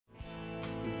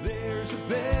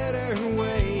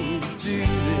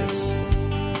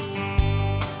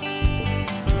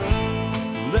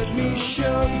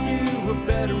show you a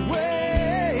better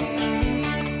way.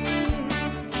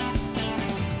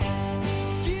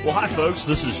 Well, hi, folks.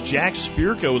 This is Jack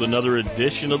Spirko with another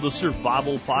edition of the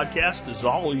Survival Podcast. As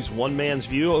always, one man's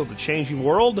view of the changing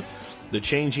world, the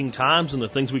changing times, and the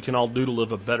things we can all do to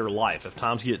live a better life if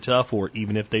times get tough or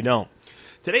even if they don't.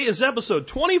 Today is episode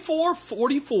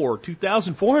 2444,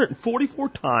 2,444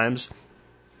 times.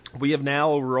 We have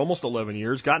now, over almost 11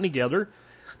 years, gotten together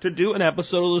to do an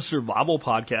episode of the Survival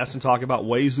Podcast and talk about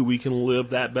ways that we can live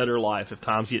that better life if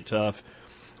times get tough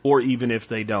or even if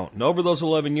they don't. And over those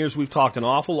 11 years, we've talked an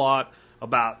awful lot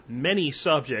about many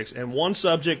subjects, and one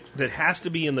subject that has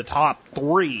to be in the top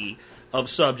 3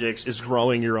 of subjects is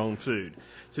growing your own food.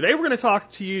 Today we're going to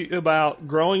talk to you about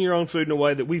growing your own food in a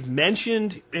way that we've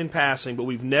mentioned in passing, but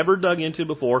we've never dug into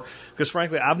before, because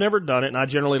frankly, I've never done it, and I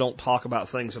generally don't talk about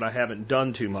things that I haven't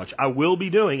done too much. I will be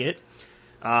doing it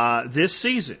this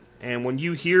season, and when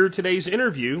you hear today's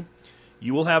interview,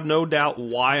 you will have no doubt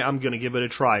why I'm going to give it a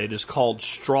try. It is called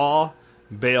straw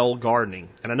bale gardening.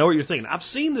 And I know what you're thinking. I've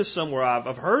seen this somewhere.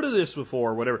 I've heard of this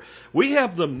before, whatever. We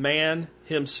have the man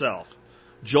himself,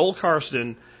 Joel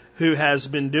Karsten, who has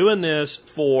been doing this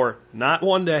for not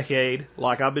 1 decade,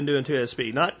 like I've been doing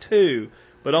 2SP, not 2,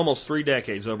 but almost 3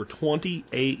 decades, over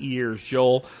 28 years.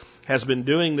 Joel has been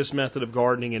doing this method of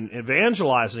gardening and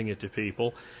evangelizing it to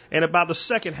people. And about the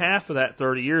second half of that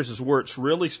 30 years is where it's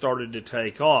really started to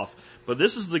take off. But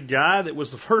this is the guy that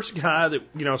was the first guy that,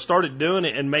 started doing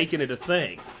it and making it a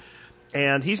thing.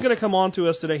 And he's going to come on to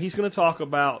us today. He's going to talk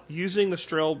about using the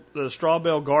straw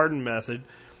bale garden method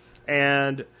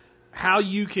and how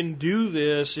you can do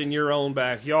this in your own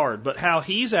backyard, but how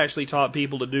he's actually taught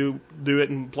people to do it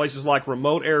in places like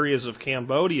remote areas of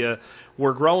Cambodia,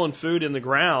 where growing food in the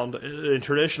ground in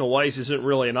traditional ways isn't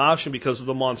really an option because of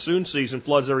the monsoon season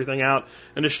floods everything out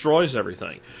and destroys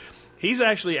everything. He's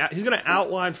going to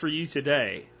outline for you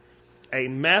today a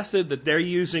method that they're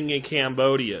using in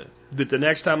Cambodia that the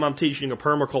next time I'm teaching a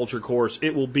permaculture course,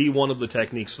 it will be one of the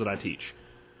techniques that I teach.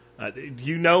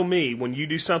 You know me, when you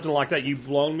do something like that, you've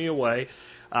blown me away.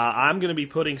 I'm going to be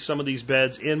putting some of these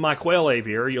beds in my quail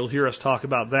aviary. You'll hear us talk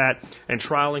about that and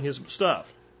trialing his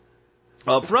stuff.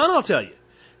 Up front, I'll tell you,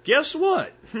 guess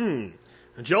what?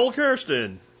 Joel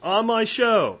Kirsten, on my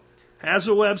show, has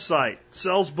a website,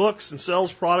 sells books and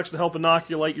sells products to help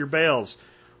inoculate your bales.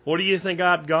 What do you think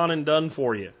I've gone and done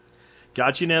for you?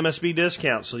 Got you an MSB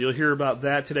discount, so you'll hear about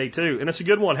that today too. And it's a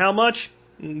good one. How much?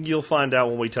 You'll find out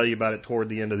when we tell you about it toward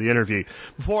the end of the interview.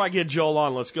 Before I get Joel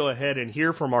on, let's go ahead and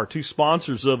hear from our 2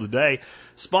 sponsors of the day.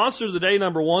 Sponsor of the day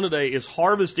number 1 today is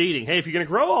Harvest Eating. Hey, if you're going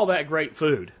to grow all that great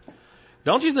food,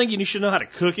 don't you think you should know how to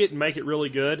cook it and make it really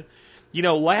good?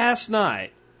 Last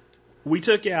night we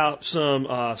took out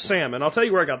some salmon. I'll tell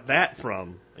you where I got that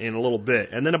from in a little bit.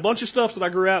 And then a bunch of stuff that I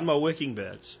grew out in my wicking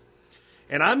beds.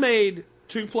 And I made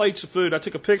 2 plates of food. I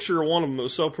took a picture of one of them. It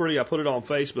was so pretty, I put it on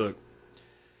Facebook.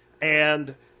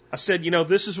 And I said,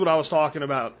 this is what I was talking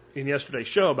about in yesterday's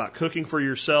show about cooking for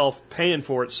yourself, paying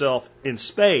for itself in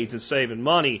spades and saving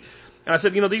money. And I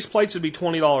said, these plates would be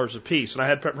 $20 a piece. And I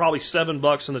had probably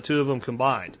 $7 in the 2 of them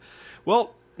combined.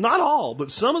 Well, not all, but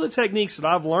some of the techniques that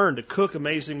I've learned to cook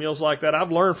amazing meals like that,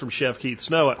 I've learned from Chef Keith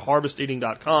Snow at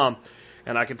harvesteating.com.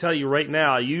 And I can tell you right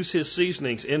now, I use his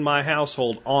seasonings in my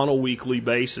household on a weekly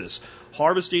basis.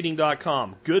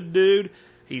 Harvesteating.com. Good dude.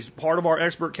 He's part of our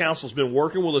expert council, has been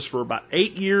working with us for about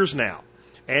 8 years now.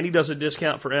 And he does a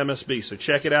discount for MSB. So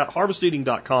check it out,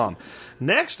 harvesteating.com.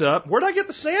 Next up, where'd I get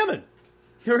the salmon?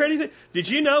 You ready? Did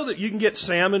you know that you can get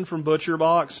salmon from Butcher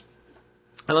Box?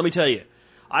 And let me tell you,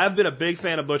 I've been a big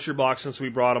fan of Butcher Box since we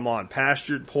brought them on.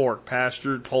 Pastured pork,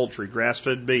 pastured poultry,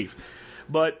 grass-fed beef.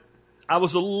 But I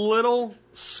was a little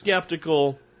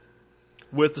skeptical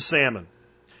with the salmon,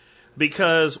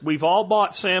 because we've all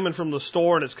bought salmon from the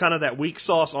store and it's kind of that weak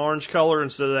sauce orange color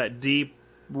instead of that deep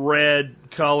red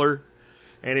color.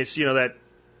 And it's, that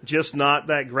just not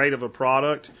that great of a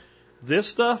product. This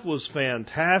stuff was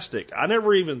fantastic. I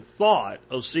never even thought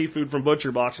of seafood from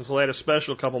Butcher Box until they had a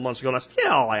special a couple months ago. And I said,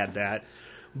 yeah, I'll add that.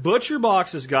 Butcher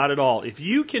Box has got it all. If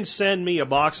you can send me a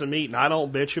box of meat and I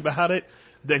don't bitch about it,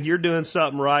 then you're doing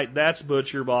something right. That's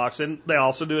Butcher Box. And they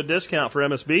also do a discount for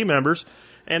MSB members.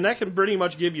 And that can pretty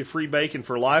much give you free bacon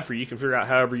for life, or you can figure out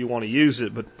however you want to use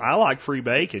it. But I like free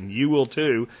bacon. You will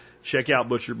too. Check out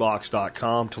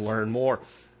butcherbox.com to learn more.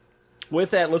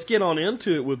 With that, let's get on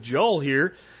into it with Joel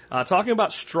here, talking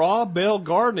about straw bale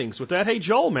gardening. So with that, hey,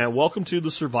 Joel, man, welcome to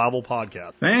the Survival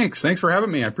Podcast. Thanks for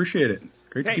having me. I appreciate it.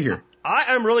 Great to be here.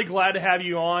 I am really glad to have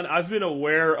you on. I've been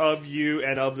aware of you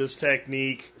and of this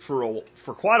technique for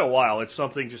quite a while. It's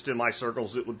something just in my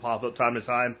circles that would pop up time to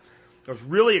time. I was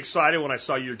really excited when I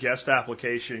saw your guest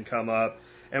application come up,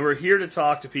 and we're here to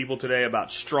talk to people today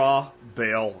about straw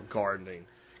bale gardening.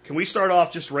 Can we start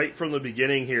off just right from the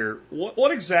beginning here?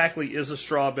 What exactly is a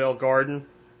straw bale garden?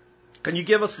 Can you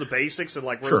give us the basics and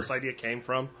like where this idea came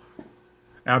from?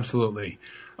 Absolutely.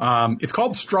 It's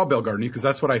called straw bale gardening because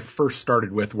that's what I first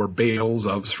started with, were bales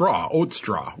of straw, oat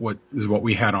straw, what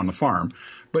we had on the farm.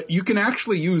 But you can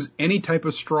actually use any type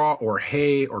of straw or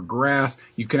hay or grass.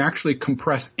 You can actually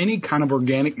compress any kind of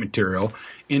organic material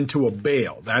into a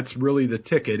bale. That's really the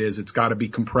ticket, is it's got to be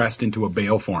compressed into a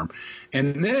bale form.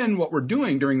 And then what we're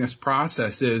doing during this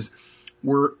process is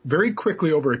we're very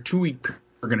quickly, over a 2-week period,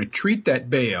 we're going to treat that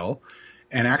bale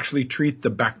and actually treat the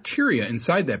bacteria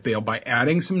inside that bale by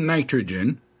adding some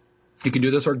nitrogen. You can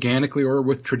do this organically or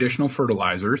with traditional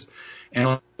fertilizers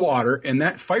and water, and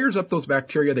that fires up those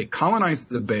bacteria. They colonize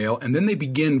the bale, and then they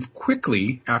begin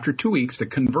quickly, after 2 weeks, to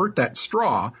convert that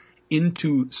straw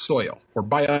into soil, or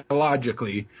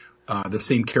biologically the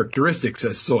same characteristics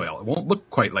as soil. It won't look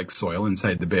quite like soil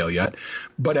inside the bale yet,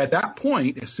 but at that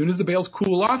point, as soon as the bales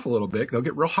cool off a little bit, they'll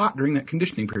get real hot during that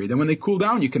conditioning period. Then when they cool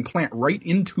down, you can plant right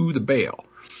into the bale.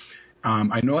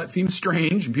 I know that seems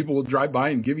strange, and people will drive by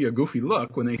and give you a goofy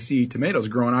look when they see tomatoes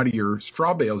growing out of your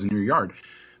straw bales in your yard.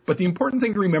 But the important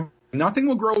thing to remember, nothing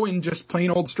will grow in just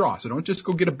plain old straw. So don't just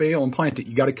go get a bale and plant it.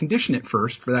 You got to condition it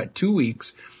first for that 2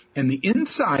 weeks, and the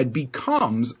inside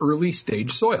becomes early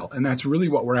stage soil. And that's really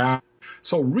what we're at.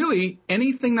 So really,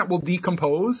 anything that will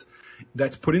decompose,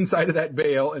 that's put inside of that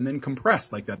bale and then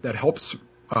compressed like that, that helps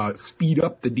speed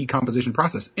up the decomposition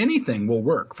process. Anything will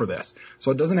work for this. So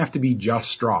it doesn't have to be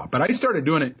just straw. But I started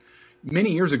doing it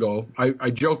many years ago. I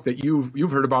joke that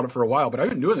you've heard about it for a while, but I've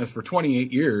been doing this for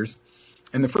 28 years.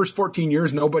 And the first 14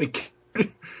 years, nobody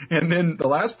cared. And then the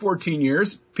last 14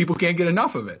 years, people can't get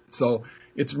enough of it. So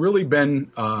it's really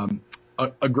been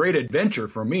a great adventure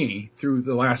for me through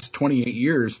the last 28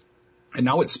 years. And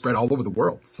now it's spread all over the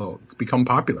world. So it's become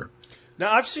popular.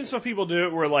 Now, I've seen some people do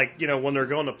it where, like, you know, when they're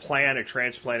going to plant or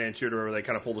transplant into it, or they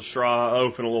kind of pull the straw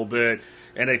open a little bit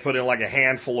and they put in like a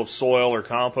handful of soil or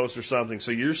compost or something.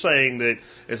 So you're saying that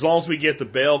as long as we get the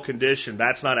bale conditioned,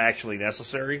 that's not actually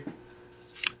necessary?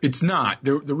 It's not.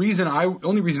 The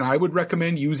only reason I would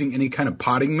recommend using any kind of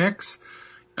potting mix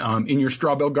in your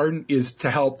straw bale garden is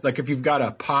to help. Like if you've got a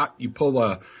pot, you pull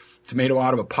a tomato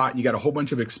out of a pot and you got a whole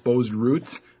bunch of exposed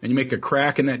roots, and you make a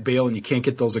crack in that bale and you can't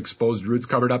get those exposed roots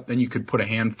covered up, then you could put a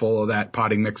handful of that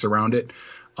potting mix around it.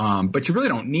 But you really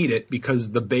don't need it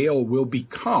because the bale will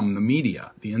become the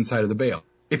media, the inside of the bale.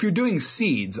 If you're doing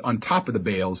seeds on top of the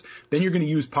bales, then you're going to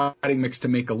use potting mix to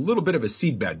make a little bit of a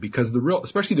seed bed, because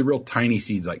especially the real tiny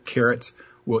seeds like carrots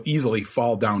will easily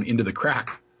fall down into the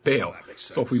crack bale.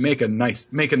 So if we make a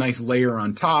nice layer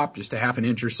on top, just a half an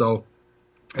inch or so,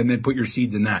 and then put your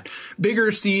seeds in that. Bigger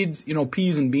seeds, you know,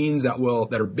 peas and beans that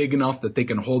are big enough that they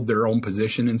can hold their own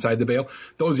position inside the bale,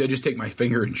 those I just take my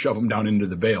finger and shove them down into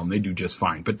the bale, and they do just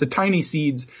fine. But the tiny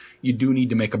seeds, you do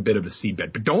need to make a bit of a seed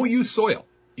bed. But don't use soil.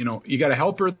 You know, you got a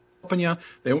helper helping you.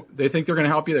 They think they're going to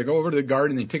help you. They go over to the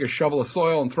garden, they take a shovel of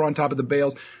soil and throw on top of the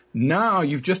bales. Now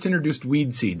you've just introduced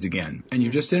weed seeds again, and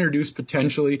you've just introduced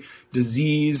potentially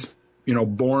disease, you know,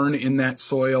 born in that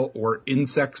soil, or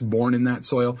insects born in that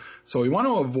soil. So we want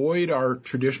to avoid our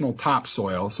traditional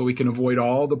topsoil so we can avoid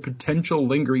all the potential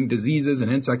lingering diseases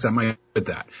and insects that might with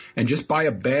that. And just buy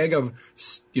a bag of,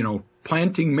 you know,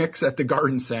 planting mix at the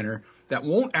garden center that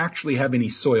won't actually have any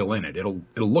soil in it. It'll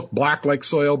look black like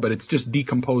soil, but it's just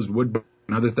decomposed wood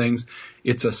and other things.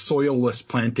 It's a soilless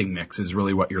planting mix is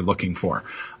really what you're looking for.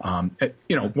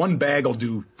 You know, one bag will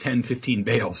do 10, 15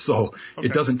 bales, so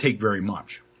It doesn't take very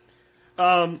much.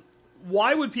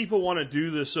 Why would people want to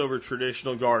do this over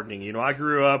traditional gardening? You know, I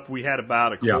grew up, we had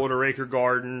about a quarter-acre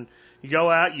garden. You go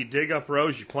out, you dig up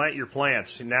rows, you plant your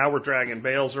plants, and now we're dragging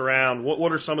bales around.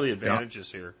 What are some of the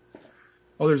advantages here?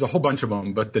 Oh, there's a whole bunch of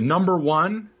them, but the number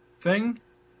one thing,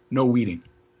 no weeding.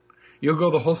 You'll go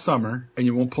the whole summer and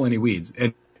you won't pull any weeds.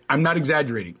 And I'm not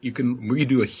exaggerating. We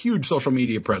do a huge social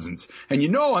media presence. And you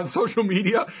know, on social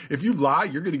media, if you lie,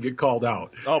 you're going to get called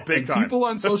out. Oh, big time. People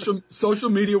on social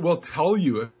media will tell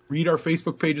you, read our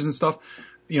Facebook pages and stuff,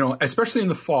 you know, especially in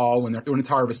the fall when it's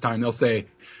harvest time, they'll say,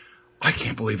 I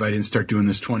can't believe I didn't start doing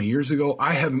this 20 years ago.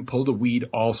 I haven't pulled a weed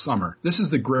all summer. This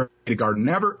is the great garden.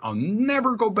 I'll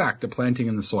never go back to planting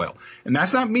in the soil. And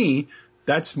that's not me.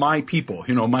 That's my people,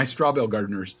 you know, my straw bale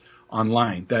gardeners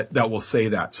online that will say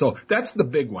that. So that's the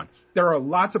big one. There are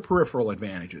lots of peripheral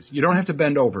advantages. You don't have to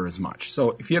bend over as much.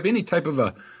 So if you have any type of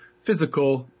a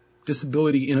physical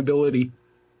disability, inability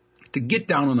to get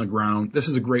down on the ground, this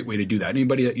is a great way to do that.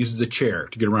 Anybody that uses a chair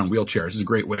to get around, wheelchairs, this is a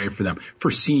great way for them.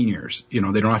 For seniors, they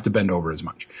don't have to bend over as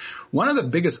much. One of the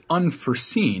biggest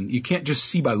unforeseen, you can't just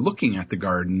see by looking at the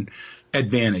garden,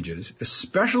 advantages,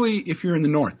 especially if you're in the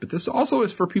north, but this also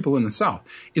is for people in the south,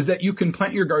 is that you can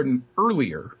plant your garden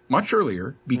earlier, much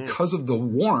earlier, because of the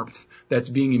warmth that's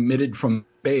being emitted from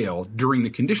bale during the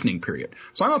conditioning period.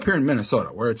 So I'm up here in Minnesota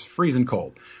where it's freezing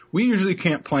cold. We usually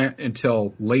can't plant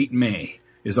until late May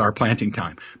is our planting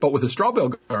time. But with a straw bale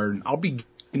garden, I'll be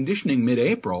conditioning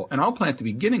mid-April and I'll plant the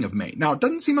beginning of May. Now, it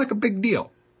doesn't seem like a big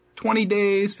deal. 20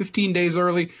 days, 15 days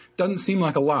early doesn't seem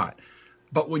like a lot.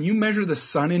 But when you measure the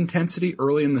sun intensity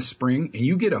early in the spring and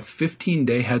you get a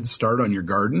 15-day head start on your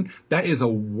garden, that is a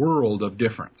world of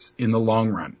difference in the long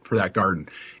run for that garden.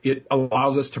 It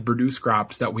allows us to produce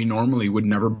crops that we normally would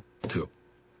never be able to.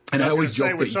 And I always joke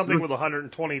that with something with a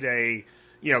 120-day,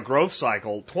 growth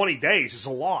cycle, 20 days is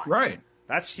a lot. Right.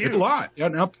 That's huge. It's a lot.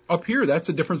 And up here, that's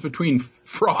the difference between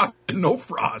frost and no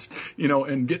frost,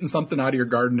 and getting something out of your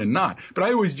garden and not. But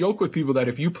I always joke with people that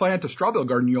if you plant a straw bale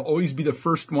garden, you'll always be the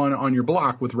first one on your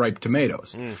block with ripe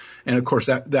tomatoes. And of course,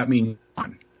 that means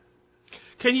one.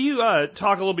 Can you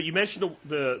talk a little bit? You mentioned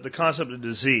the concept of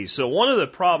disease. So one of the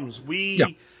problems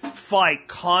we fight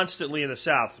constantly in the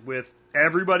South with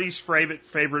everybody's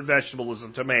favorite vegetable is a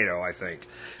tomato, I think.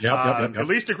 Yep. At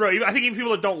least to grow. I think even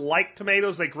people that don't like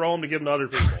tomatoes, they grow them to give them to other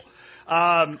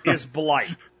people. Is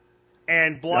blight.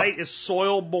 And blight is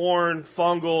soil-borne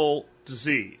fungal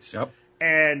disease. Yep.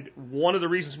 And one of the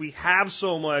reasons we have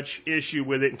so much issue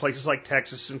with it in places like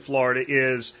Texas and Florida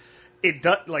is it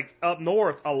does, like up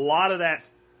north, a lot of that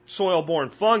soil-borne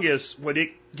fungus, when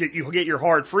you get your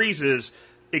hard freezes,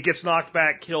 it gets knocked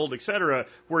back, killed, etc.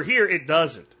 Where here it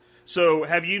doesn't. So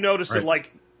have you noticed that,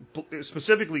 like,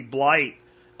 specifically blight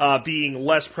being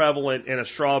less prevalent in a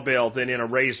straw bale than in a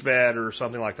raised bed or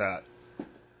something like that?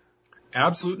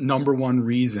 Absolute number one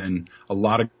reason a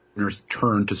lot of gardeners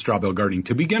turn to straw bale gardening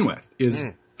to begin with is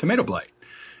tomato blight.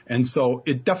 And so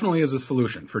it definitely is a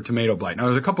solution for tomato blight. Now,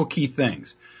 there's a couple key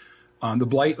things. The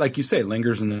blight, like you say,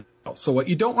 lingers in the bale. So what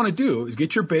you don't want to do is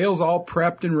get your bales all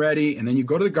prepped and ready, and then you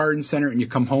go to the garden center and you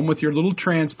come home with your little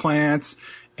transplants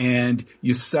and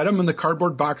you set them in the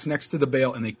cardboard box next to the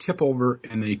bale and they tip over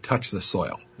and they touch the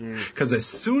soil. Because as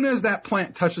soon as that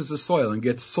plant touches the soil and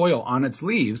gets soil on its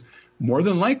leaves, more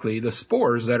than likely the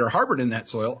spores that are harbored in that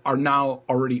soil are now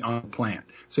already on the plant.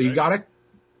 So you gotta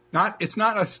it's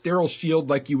not a sterile shield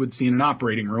like you would see in an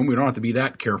operating room. We don't have to be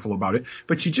that careful about it,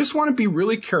 but you just want to be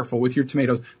really careful with your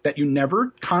tomatoes that you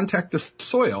never contact the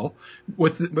soil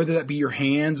with, whether that be your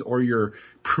hands or your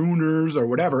pruners or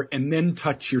whatever, and then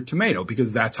touch your tomato,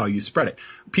 because that's how you spread it.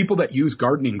 People that use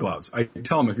gardening gloves, I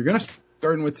tell them, if you're going to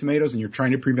garden with tomatoes and you're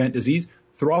trying to prevent disease,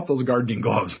 throw out those gardening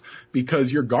gloves,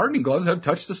 because your gardening gloves have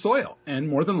touched the soil, and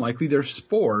more than likely there's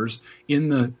spores in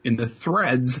the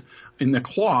threads in the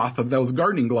cloth of those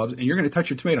gardening gloves, and you're going to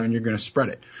touch your tomato and you're going to spread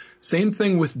it. Same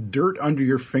thing with dirt under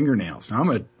your fingernails. Now,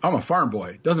 I'm a farm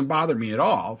boy. It doesn't bother me at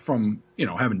all from,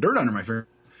 having dirt under my fingernails.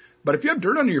 But if you have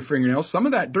dirt under your fingernails, some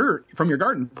of that dirt from your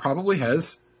garden probably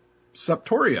has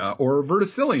septoria or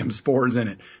verticillium spores in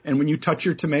it. And when you touch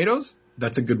your tomatoes,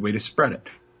 that's a good way to spread it.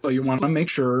 So you want to make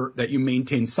sure that you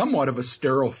maintain somewhat of a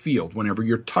sterile field whenever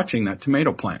you're touching that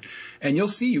tomato plant. And you'll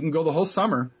see you can go the whole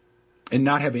summer and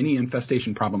not have any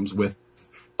infestation problems with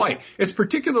blight. It's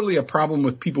particularly a problem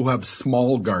with people who have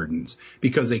small gardens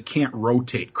because they can't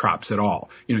rotate crops at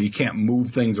all. You can't move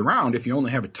things around. If you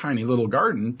only have a tiny little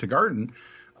garden to garden,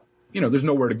 there's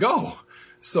nowhere to go.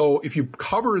 So if you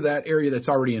cover that area that's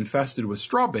already infested with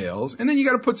straw bales, and then you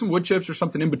got to put some wood chips or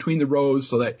something in between the rows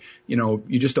so that,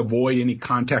 you just avoid any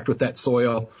contact with that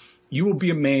soil, you will be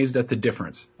amazed at the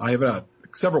difference. I have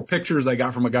several pictures I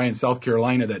got from a guy in South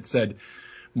Carolina that said,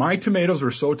 my tomatoes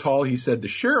were so tall, he said, the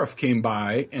sheriff came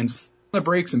by and slammed the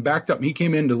brakes and backed up, and he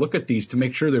came in to look at these to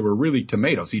make sure they were really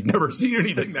tomatoes. He'd never seen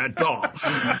anything that tall.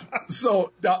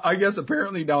 So I guess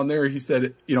apparently down there, he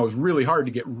said, it was really hard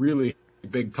to get really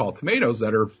big, tall tomatoes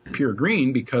that are pure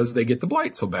green because they get the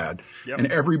blight so bad. Yep.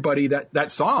 And everybody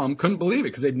that saw him couldn't believe it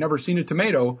because they'd never seen a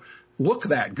tomato look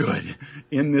that good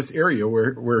in this area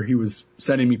where he was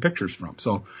sending me pictures from.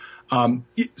 So I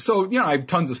have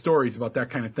tons of stories about that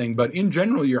kind of thing. But in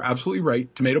general, you're absolutely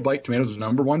right. Tomato blight, tomatoes is the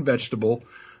number one vegetable.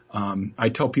 I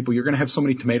tell people you're going to have so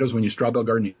many tomatoes when you straw bale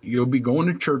garden. You'll be going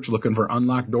to church looking for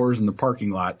unlocked doors in the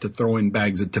parking lot to throw in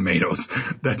bags of tomatoes.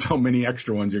 That's how many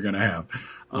extra ones you're going to have.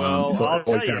 Well, so I'll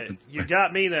tell you, you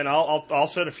got me then. I'll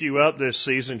set a few up this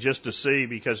season just to see,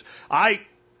 because I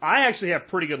actually have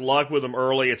pretty good luck with them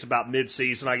early. It's about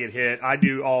mid-season I get hit. I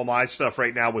do all my stuff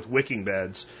right now with wicking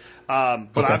beds. But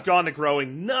okay. I've gone to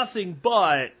growing nothing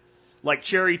but like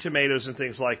cherry tomatoes and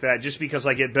things like that, just because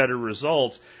I get better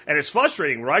results. And it's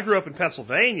frustrating. Where I grew up in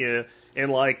Pennsylvania, in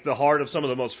like the heart of some of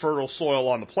the most fertile soil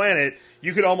on the planet,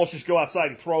 you could almost just go outside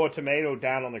and throw a tomato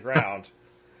down on the ground.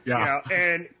 Yeah. You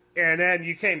know, and then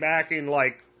you came back in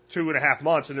like 2.5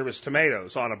 months and there was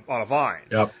tomatoes on a vine.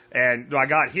 Yep. And I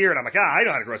got here and I'm like, I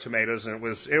know how to grow tomatoes, and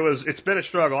it's been a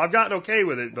struggle. I've gotten okay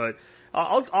with it, but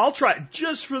I'll try it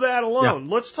just for that alone.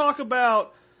 Yeah. Let's talk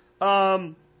about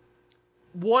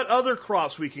what other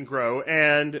crops we can grow.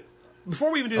 And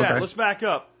before we even do that, let's back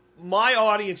up. My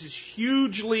audience is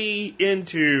hugely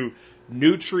into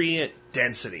nutrient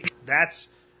density. That's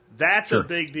Sure. a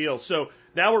big deal. So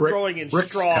now we're growing in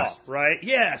straw, tests. right?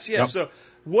 Yes. Yep. So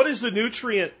what is the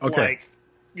nutrient like?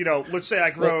 You know, let's say I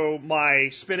grow my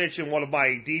spinach in one of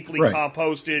my deeply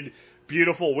composted,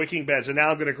 beautiful wicking beds, and now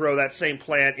I'm going to grow that same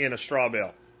plant in a straw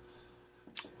bale.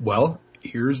 Well,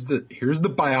 here's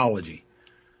the biology.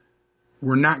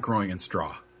 We're not growing in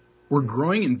straw. We're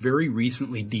growing in very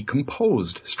recently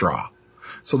decomposed straw.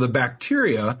 So the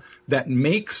bacteria that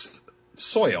makes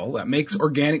soil, that makes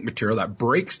organic material, that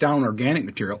breaks down organic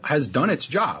material, has done its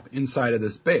job inside of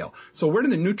this bale. So where do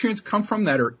the nutrients come from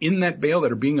that are in that bale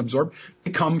that are being absorbed?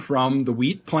 They come from the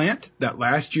wheat plant that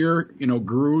last year,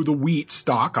 grew the wheat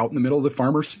stalk out in the middle of the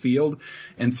farmer's field.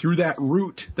 And through that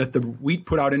root that the wheat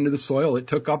put out into the soil, it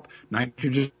took up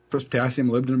nitrogen, potassium,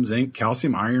 molybdenum, zinc,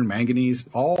 calcium, iron, manganese,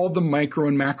 all the micro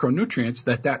and macronutrients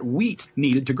that wheat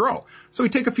needed to grow. So we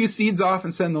take a few seeds off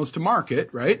and send those to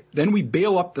market, right? Then we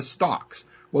bale up the stalks.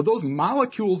 Well, those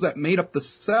molecules that made up the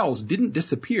cells didn't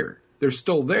disappear. They're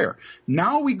still there.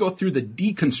 Now we go through the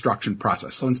deconstruction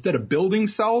process. So instead of building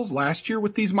cells last year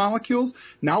with these molecules,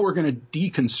 now we're going to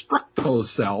deconstruct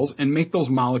those cells and make those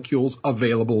molecules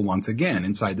available once again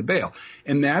inside the bale.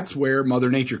 And that's where Mother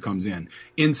Nature comes in.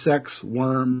 Insects,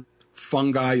 worms,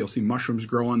 fungi, you'll see mushrooms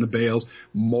grow on the bales,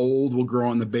 mold will grow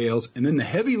on the bales, and then the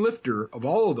heavy lifter of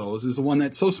all of those is the one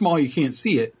that's so small you can't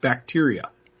see it,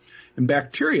 bacteria. And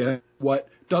bacteria, what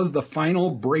does the final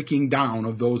breaking down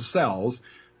of those cells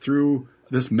through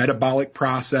this metabolic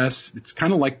process. It's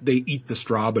kind of like they eat the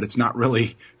straw, but it's not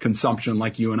really consumption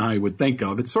like you and I would think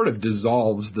of. It sort of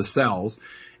dissolves the cells,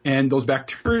 and those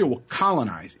bacteria will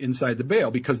colonize inside the bale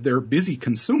because they're busy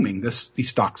consuming these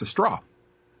stalks of straw.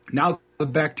 Now, the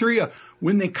bacteria,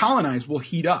 when they colonize, will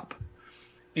heat up.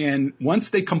 And once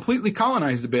they completely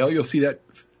colonize the bale, you'll see that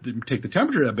take the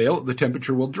temperature of the bale, the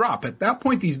temperature will drop. At that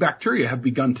point, these bacteria have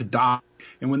begun to die.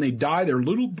 And when they die, their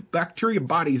little bacteria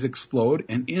bodies explode,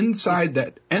 and inside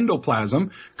that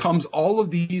endoplasm comes all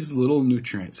of these little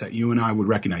nutrients that you and I would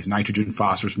recognize: nitrogen,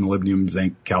 phosphorus, molybdenum,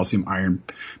 zinc, calcium, iron,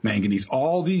 manganese,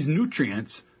 all these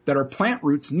nutrients that our plant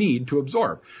roots need to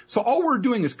absorb. So all we're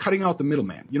doing is cutting out the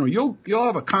middleman. You'll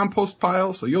have a compost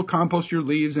pile, so you'll compost your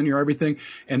leaves and your everything,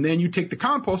 and then you take the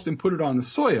compost and put it on the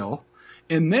soil,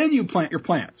 and then you plant your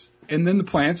plants. And then the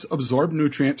plants absorb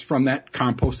nutrients from that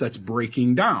compost that's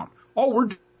breaking down. All we're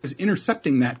doing is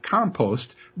intercepting that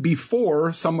compost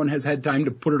before someone has had time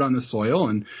to put it on the soil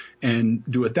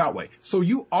and do it that way. So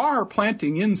you are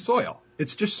planting in soil.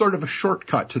 It's just sort of a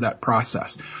shortcut to that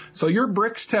process. So your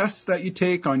bricks tests that you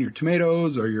take on your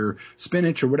tomatoes or your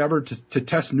spinach or whatever to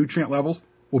test nutrient levels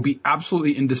will be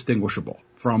absolutely indistinguishable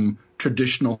from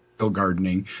traditional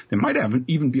gardening. They might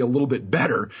even be a little bit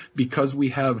better because we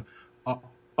have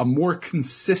a more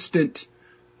consistent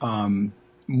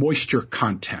moisture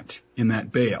content in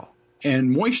that bale.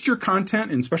 And moisture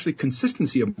content, and especially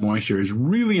consistency of moisture, is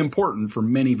really important for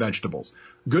many vegetables.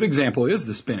 Good example is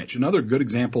the spinach. Another good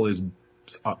example is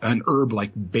an herb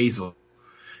like basil.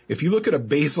 If you look at a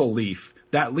basil leaf,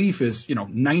 that leaf is,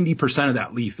 90% of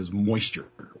that leaf is moisture,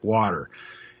 water.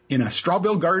 In a straw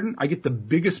bale garden, I get the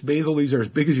biggest basil leaves are as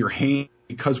big as your hand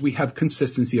because we have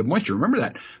consistency of moisture.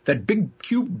 Remember that big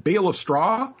cube bale of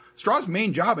straw? Straw's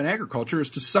main job in agriculture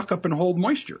is to suck up and hold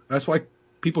moisture. That's why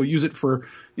people use it for,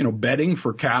 bedding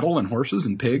for cattle and horses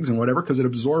and pigs and whatever, because it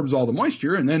absorbs all the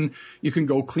moisture, and then you can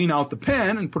go clean out the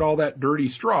pen and put all that dirty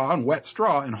straw and wet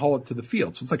straw and haul it to the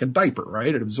field. So it's like a diaper,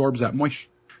 right? It absorbs that moisture.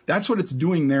 That's what it's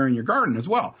doing there in your garden as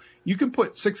well. You can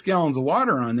put 6 gallons of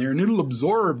water on there and it'll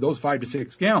absorb those 5 to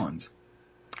 6 gallons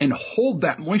and hold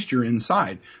that moisture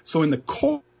inside. So in the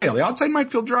core, the outside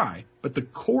might feel dry, but the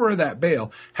core of that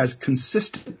bale has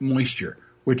consistent moisture,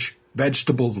 which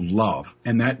vegetables love.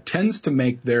 And that tends to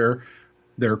make their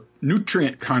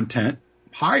nutrient content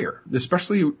higher,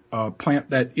 especially a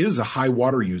plant that is a high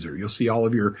water user. You'll see all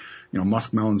of your,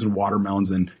 muskmelons and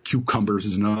watermelons, and cucumbers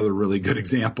is another really good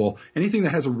example. Anything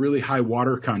that has a really high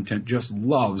water content just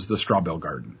loves the straw bale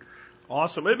garden.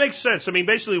 Awesome. It makes sense. I mean,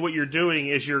 basically what you're doing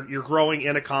is you're growing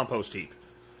in a compost heap.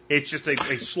 It's just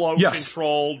a slow, Yes.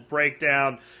 controlled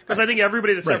breakdown. Because I think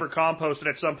everybody that's ever composted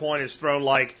at some point has thrown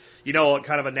like,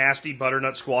 kind of a nasty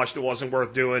butternut squash that wasn't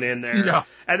worth doing in there. Yeah.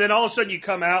 And then all of a sudden you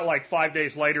come out like 5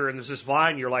 days later and there's this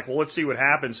vine. You're like, well, let's see what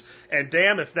happens. And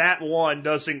damn if that one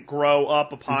doesn't grow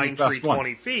up a pine tree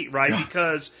 20 feet, right? Yeah.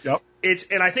 Because Yep.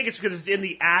 and I think it's because it's in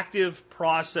the active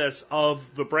process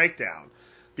of the breakdown.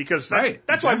 Because that's Right,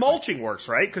 why exactly. mulching works,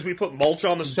 right? Because we put mulch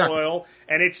on the soil,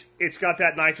 and it's got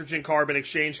that nitrogen carbon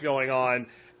exchange going on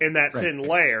in that thin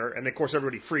layer, and of course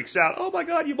everybody freaks out. Oh my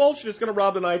God, you mulched! It's going to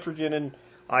rob the nitrogen, and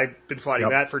I've been fighting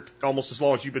that for almost as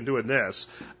long as you've been doing this.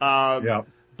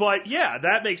 But yeah,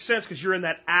 that makes sense because you're in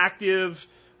that active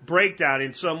breakdown.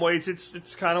 In some ways,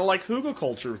 it's kind of like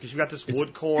hugelkultur because you've got this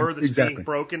wood core that's being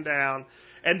broken down,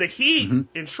 and the heat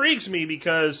intrigues me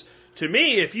because. To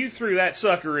me, if you threw that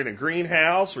sucker in a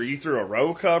greenhouse or you threw a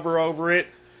row cover over it,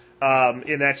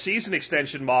 in that season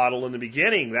extension model in the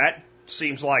beginning, that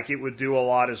seems like it would do a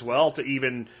lot as well to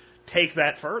even take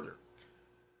that further.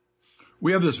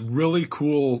 We have this really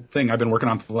cool thing I've been working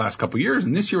on for the last couple of years,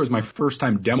 and this year was my first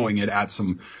time demoing it at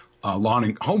some lawn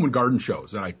and home and garden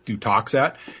shows that I do talks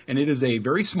at, and it is a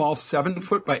very small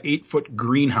 7-foot by 8-foot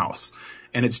greenhouse.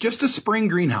 And it's just a spring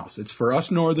greenhouse. It's for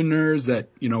us northerners that,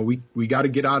 we got to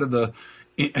get out of the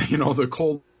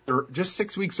cold. Just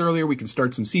 6 weeks earlier, we can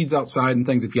start some seeds outside and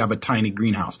things if you have a tiny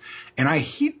greenhouse. And I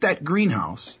heat that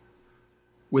greenhouse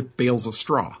with bales of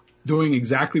straw, doing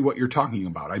exactly what you're talking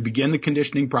about. I begin the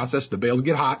conditioning process. The bales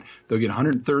get hot. They'll get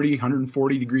 130,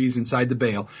 140 degrees inside the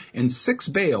bale. And 6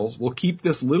 bales will keep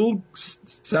this little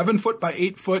 7-foot by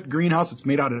 8-foot greenhouse. It's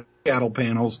made out of cattle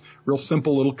panels, real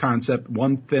simple little concept,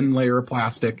 one thin layer of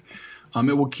plastic.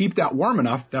 It will keep that warm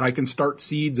enough that I can start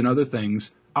seeds and other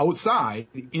things outside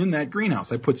in that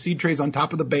greenhouse. I put seed trays on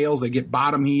top of the bales. They get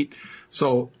bottom heat.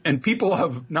 So, and people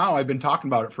I've been talking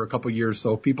about it for a couple of years,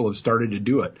 so people have started to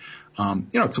do it.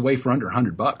 It's a way for under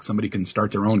 $100. Somebody can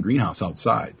start their own greenhouse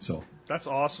outside. So that's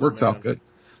awesome. Works out good.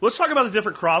 Let's talk about the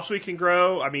different crops we can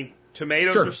grow. I mean,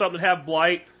 tomatoes are something that have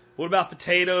blight. What about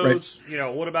potatoes?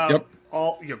 Right. What about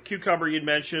cucumber you'd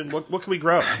mentioned? What can we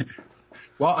grow?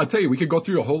 Well, I'll tell you, we could go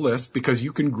through a whole list because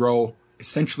you can grow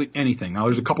essentially anything. Now,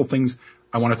 there's a couple things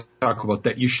I want to talk about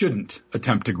that you shouldn't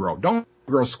attempt to grow. Don't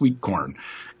grow sweet corn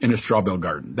in a straw bale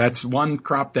garden. That's one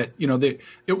crop that,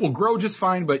 it will grow just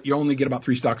fine, but you only get about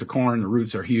 3 stalks of corn. The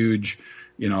roots are huge.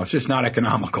 It's just not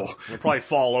economical. It'll probably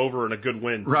fall over in a good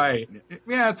wind. Right.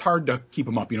 Yeah, it's hard to keep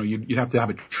them up. You'd have to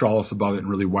have a trellis above it and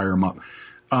really wire them up.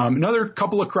 Another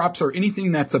couple of crops are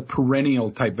anything that's a perennial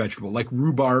type vegetable, like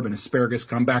rhubarb and asparagus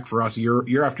come back for us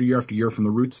year after year after year from the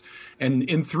roots. And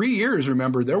in 3 years,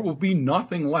 remember, there will be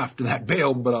nothing left of that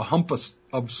bale but a hump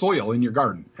of soil in your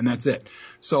garden, and that's it.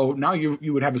 So now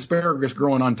you would have asparagus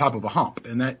growing on top of a hump,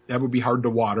 and that would be hard to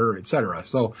water, et cetera.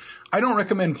 So I don't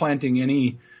recommend planting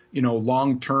any,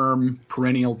 long-term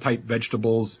perennial type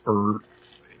vegetables or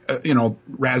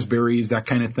raspberries, that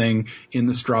kind of thing in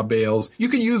the straw bales. You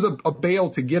can use a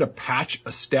bale to get a patch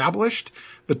established,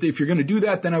 but if you're going to do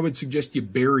that, then I would suggest you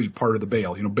bury part of the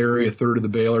bale, bury a third of the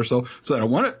bale or so that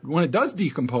when it does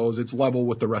decompose, it's level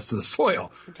with the rest of the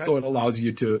soil. Okay. So it allows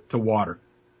you to water.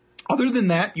 Other than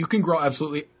that, you can grow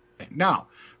absolutely anything. Now,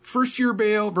 first year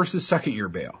bale versus second year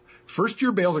bale. First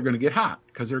year bales are going to get hot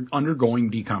because they're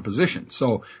undergoing decomposition.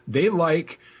 So they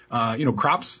like,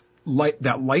 crops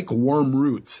like warm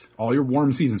roots, all your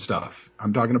warm season stuff.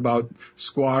 I'm talking about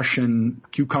squash and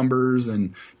cucumbers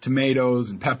and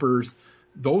tomatoes and peppers.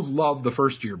 Those love the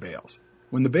first year bales.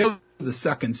 When the bale is the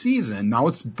second season, now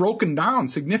it's broken down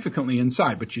significantly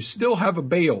inside, but you still have a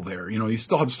bale there. You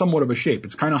still have somewhat of a shape.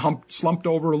 It's kind of slumped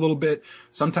over a little bit.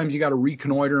 Sometimes you got to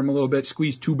reconnoiter them a little bit,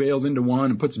 squeeze 2 bales into one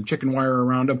and put some chicken wire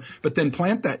around them, but then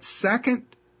plant that second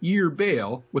year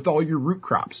bale with all your root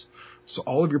crops. So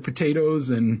all of your potatoes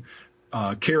and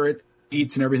carrot,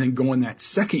 beets, and everything go in that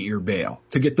second year bale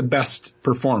to get the best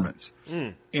performance.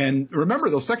 And remember,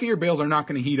 those second year bales are not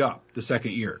going to heat up the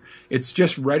second year. It's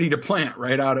just ready to plant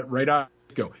right out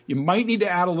go. You might need to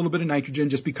add a little bit of nitrogen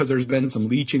just because there's been some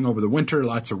leaching over the winter,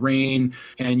 lots of rain,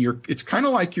 and it's kind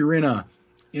of like you're in a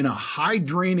high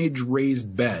drainage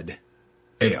raised bed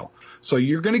bale. So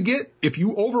you're going to get, if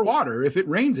you overwater, if it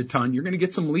rains a ton, you're going to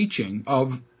get some leaching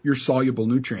of your soluble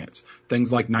nutrients,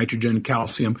 things like nitrogen,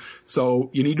 calcium. So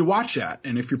you need to watch that.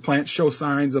 And if your plants show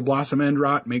signs of blossom end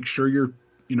rot, make sure you're,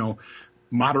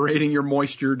 moderating your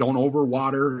moisture. Don't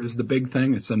overwater is the big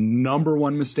thing. It's the number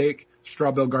one mistake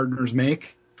straw bale gardeners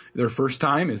make their first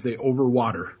time is they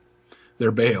overwater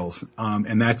their bales.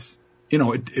 And that's,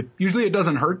 usually it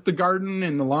doesn't hurt the garden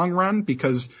in the long run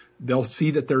because they'll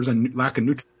see that there's a lack of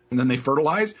nutrients and then they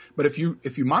fertilize. But if you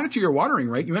monitor your watering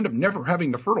rate, you end up never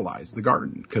having to fertilize the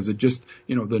garden because it just,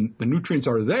 the nutrients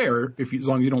are there as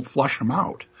long as you don't flush them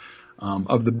out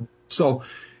so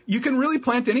you can really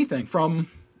plant anything from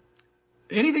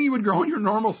anything you would grow in your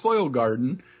normal soil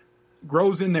garden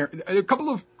grows in there. A couple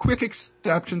of quick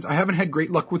exceptions. I haven't had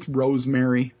great luck with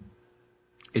rosemary.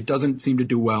 It doesn't seem to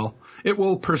do well. It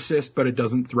will persist, but it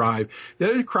doesn't thrive. The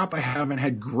other crop I haven't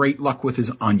had great luck with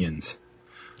is onions.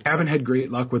 Haven't had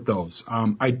great luck with those.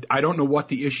 I don't know what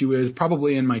the issue is.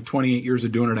 Probably in my 28 years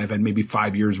of doing it, I've had maybe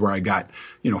 5 years where I got,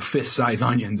 fist size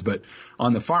onions. But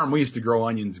on the farm, we used to grow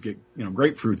onions, get,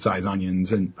 grapefruit size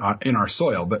onions in our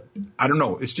soil. But I don't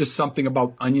know. It's just something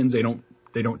about onions. They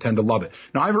don't tend to love it.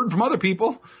 Now I've heard from other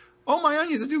people, oh, my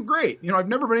onions do great. I've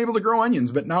never been able to grow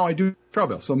onions, but now I do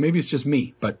trouble. So maybe it's just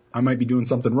me, but I might be doing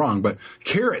something wrong. But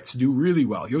carrots do really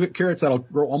well. You'll get carrots that'll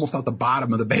grow almost out the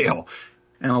bottom of the bale.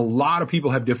 And a lot of people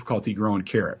have difficulty growing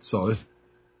carrots. So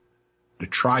to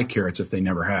try carrots if they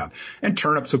never have. And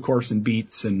turnips, of course, and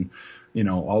beets and,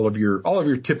 all of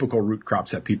your typical root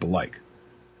crops that people like.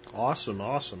 Awesome,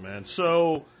 man.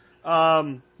 So,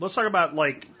 let's talk about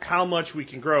how much we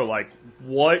can grow.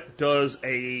 What does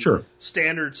a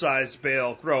standard sized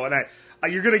bale grow? And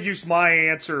you're going to use my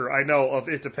answer, I know, of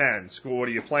it depends. What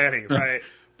are you planting, right?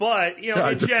 But,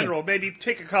 in general, maybe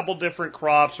pick a couple different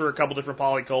crops or a couple different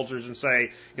polycultures and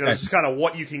say, this is kind of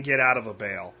what you can get out of a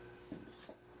bale.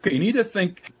 Okay, you need to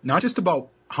think not just about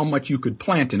how much you could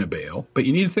plant in a bale, but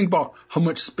you need to think about how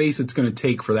much space it's going to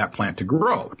take for that plant to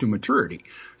grow to maturity.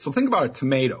 So think about a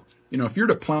tomato. If you're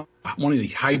to plant one of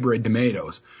these hybrid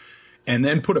tomatoes and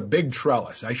then put a big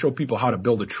trellis. I show people how to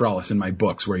build a trellis in my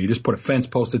books where you just put a fence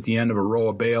post at the end of a row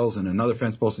of bales and another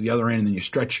fence post at the other end, and then you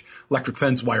stretch electric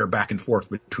fence wire back and forth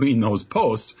between those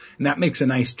posts, and that makes a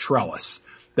nice trellis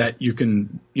that you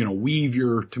can, weave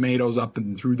your tomatoes up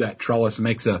and through that trellis. It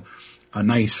makes a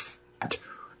nice fat.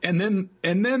 And then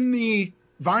the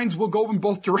vines will go in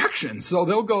both directions. So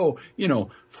they'll go,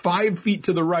 5 feet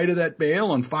to the right of that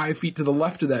bale and 5 feet to the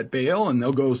left of that bale, and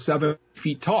they'll go 7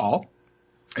 feet tall.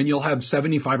 And you'll have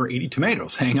 75 or 80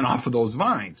 tomatoes hanging off of those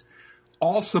vines,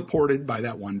 all supported by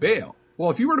that one bale. Well,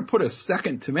 if you were to put a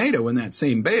second tomato in that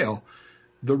same bale,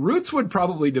 the roots would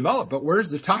probably develop, but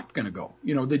where's the top going to go?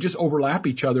 They just overlap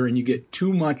each other and you get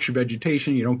too much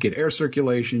vegetation. You don't get air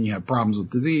circulation. You have problems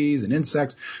with disease and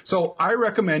insects. So I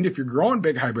recommend if you're growing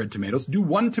big hybrid tomatoes, do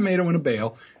one tomato in a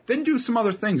bale, then do some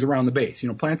other things around the base.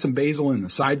 Plant some basil in the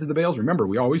sides of the bales. Remember,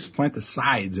 we always plant the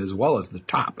sides as well as the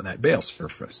top of that bale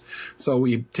surface. So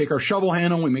we take our shovel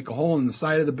handle, we make a hole in the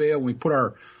side of the bale, and we put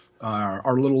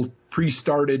our little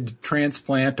pre-started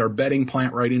transplant, our bedding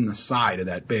plant right in the side of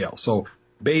that bale. So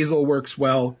basil works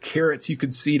well. Carrots you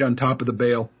could seed on top of the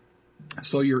bale.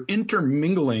 So you're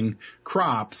intermingling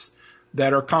crops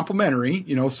that are complementary,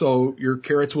 so your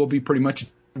carrots will be pretty much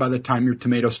by the time your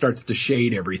tomato starts to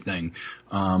shade everything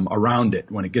around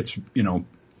it. When it gets,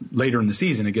 later in the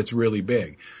season, it gets really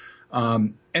big.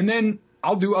 And then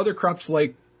I'll do other crops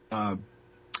like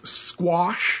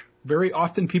squash. Very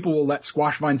often people will let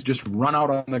squash vines just run out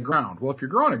on the ground. Well, if you're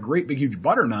growing a great big huge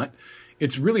butternut,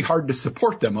 it's really hard to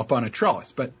support them up on a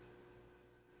trellis. But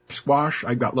squash,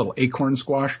 I've got little acorn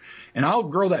squash, and I'll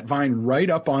grow that vine right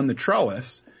up on the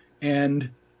trellis.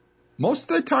 And most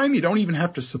of the time, you don't even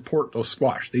have to support those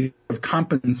squash. They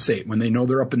compensate when they know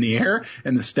they're up in the air,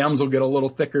 and the stems will get a little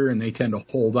thicker, and they tend to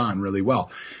hold on really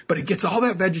well. But it gets all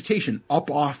that vegetation up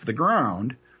off the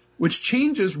ground, which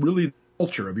changes really the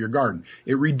culture of your garden.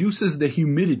 It reduces the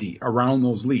humidity around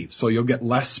those leaves, so you'll get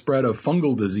less spread of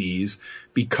fungal disease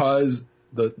because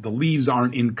the leaves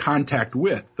aren't in contact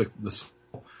with the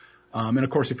soil. And of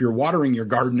course, if you're watering your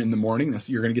garden in the morning,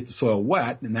 you're going to get the soil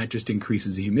wet, and that just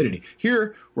increases the humidity.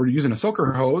 Here, we're using a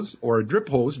soaker hose or a drip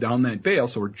hose down that bale,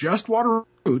 so we're just watering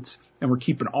roots, and we're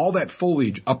keeping all that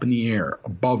foliage up in the air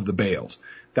above the bales.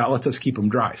 That lets us keep them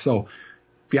dry. So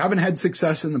if you haven't had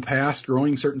success in the past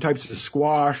growing certain types of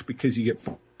squash because you get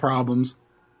problems,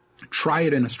 try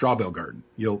it in a straw bale garden.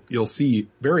 You'll see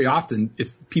very often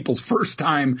it's people's first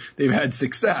time they've had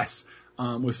success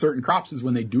with certain crops is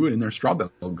when they do it in their straw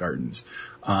bale gardens,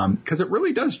 because it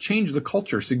really does change the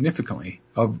culture significantly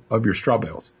of your straw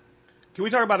bales. Can we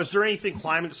talk about, is there anything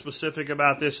climate specific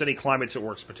about this? Any climates it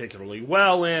works particularly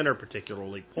well in or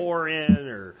particularly poor in,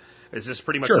 or is this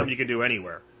pretty much something you can do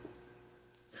anywhere?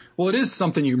 Well, it is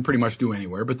something you can pretty much do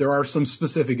anywhere, but there are some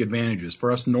specific advantages.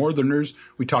 For us northerners,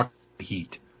 we talk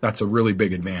heat. That's a really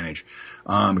big advantage.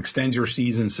 Extends your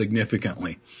season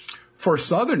significantly. For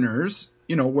southerners,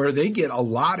 where they get a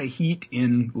lot of heat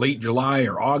in late July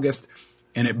or August,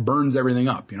 and it burns everything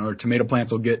up. Their tomato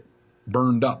plants will get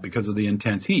burned up because of the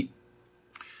intense heat.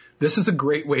 this is a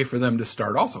great way for them to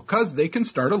start also, because they can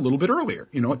start a little bit earlier.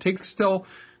 You know, it takes till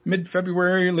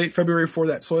mid-February, late February before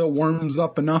that soil warms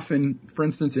up enough for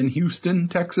instance, in Houston,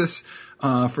 Texas,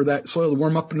 for that soil to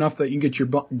warm up enough that you can get your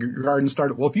garden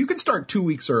started. Well, if you can start 2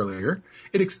 weeks earlier,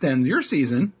 it extends your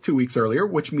season 2 weeks earlier,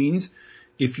 which means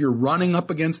if you're running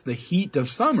up against the heat of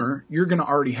summer, you're going to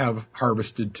already have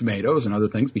harvested tomatoes and other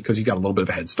things because you got a little bit of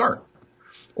a head start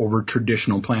over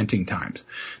traditional planting times.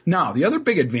 Now, the other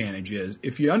big advantage is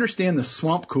if you understand the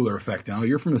swamp cooler effect. Now,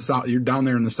 you're from the South, you're down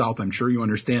there in the South, I'm sure you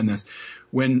understand this.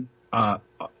 When a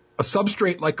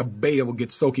substrate like a bale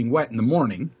gets soaking wet in the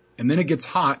morning, and then it gets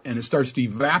hot and it starts to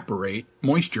evaporate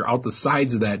moisture out the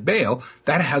sides of that bale,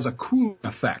 that has a cooling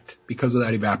effect because of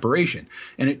that evaporation.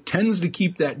 And it tends to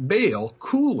keep that bale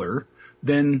cooler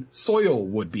than soil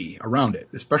would be around it,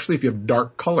 especially if you have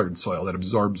dark colored soil that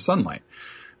absorbs sunlight.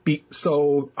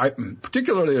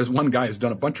 Particularly there's one guy who's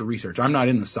done a bunch of research. I'm not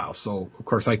in the South, so of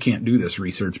course I can't do this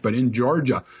research, but in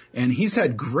Georgia, and he's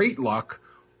had great luck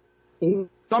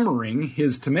summering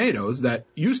his tomatoes that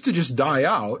used to just die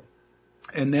out,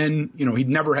 and then, you know, he'd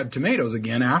never have tomatoes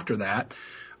again after that.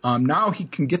 Now he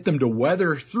can get them to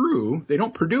weather through. They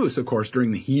don't produce, of course,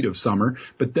 during the heat of summer,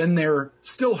 but then they're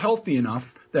still healthy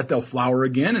enough that they'll flower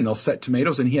again and they'll set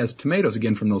tomatoes, and he has tomatoes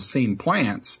again from those same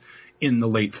plants in the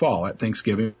late fall. At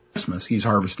Thanksgiving, Christmas, he's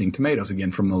harvesting tomatoes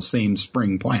again from those same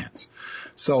spring plants.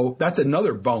 So that's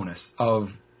another bonus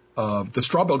of the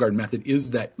straw bale garden method,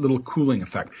 is that little cooling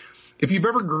effect. If you've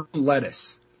ever grown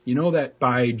lettuce, you know that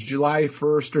by July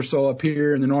 1st or so up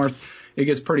here in the north, it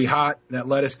gets pretty hot. That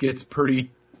lettuce gets pretty,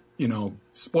 you know,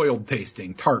 spoiled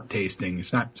tasting, tart tasting.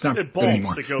 It's not it good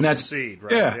anymore. It goes to seed,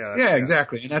 right? Yeah,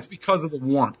 exactly. And that's because of the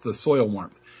warmth, the soil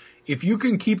warmth. If you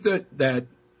can keep that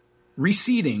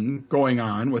reseeding going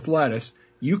on with lettuce,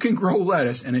 you can grow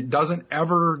lettuce and it doesn't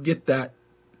ever get that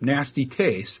nasty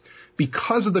taste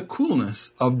because of the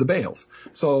coolness of the bales.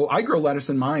 So I grow lettuce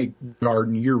in my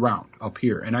garden year round up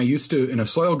here. And I used to, in a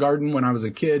soil garden when I was a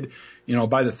kid, you know,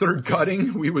 by the third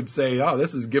cutting, we would say, oh,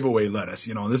 this is giveaway lettuce.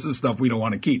 You know, this is stuff we don't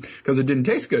want to keep because it didn't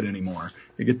taste good anymore.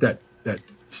 You get that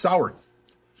sour.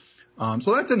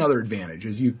 So that's another advantage,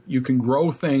 is you can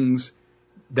grow things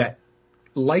that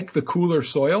like the cooler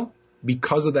soil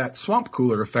because of that swamp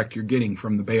cooler effect you're getting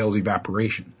from the bale's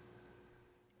evaporation.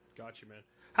 Gotcha, man.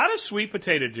 How does sweet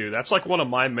potato do? That's like one of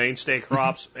my mainstay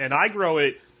crops, and I grow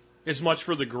it as much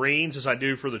for the greens as I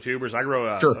do for the tubers. I grow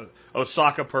a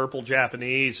Osaka purple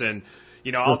Japanese, and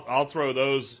you know, I'll throw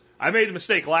those. I made a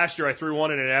mistake last year. I threw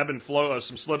one in an ebb and flow,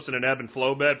 some slips in an ebb and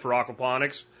flow bed for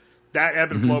aquaponics. That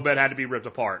ebb and flow bed had to be ripped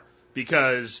apart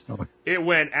because it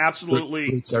went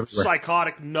absolutely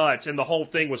psychotic nuts, and the whole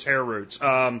thing was hair roots.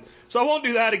 So I won't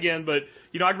do that again, but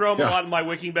you know, I grow them a lot in my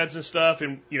wicking beds and stuff,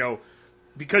 and you know,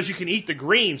 because you can eat the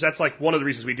greens, that's like one of the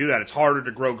reasons we do that. It's harder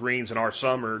to grow greens in our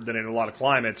summer than in a lot of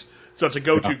climates. So it's a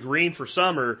go-to green for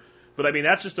summer. But I mean,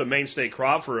 that's just a mainstay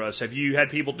crop for us. Have you had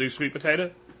people do sweet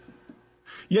potato?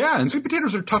 Yeah, and sweet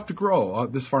potatoes are tough to grow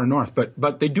this far north,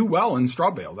 but they do well in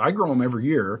straw bales. I grow them every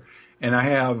year, and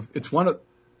it's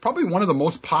probably one of the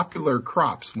most popular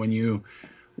crops when you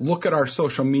look at our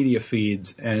social media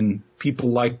feeds, and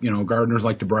people gardeners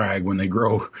like to brag when they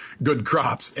grow good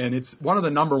crops. And it's one of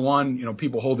the number one, you know,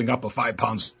 people holding up a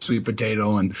 5-pound sweet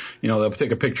potato, and, you know, they'll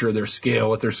take a picture of their scale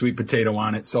with their sweet potato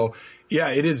on it. So yeah,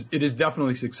 it is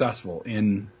definitely successful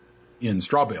in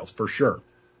straw bales for sure,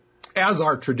 as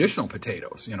are traditional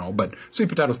potatoes, you know, but sweet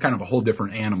potato is kind of a whole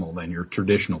different animal than your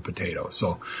traditional potato.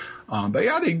 So, but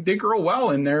yeah, they grow well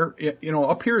in there. You know,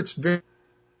 up here it's very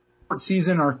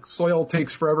season, our soil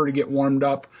takes forever to get warmed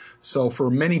up. So for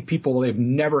many people, they've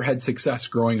never had success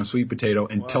growing a sweet potato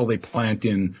until they plant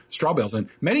in straw bales. And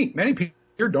many people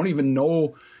here don't even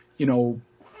know, you know,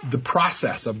 the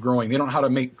process of growing. They don't know how to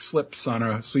make slips on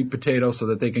a sweet potato so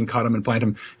that they can cut them and plant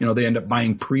them. You know, they end up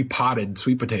buying pre-potted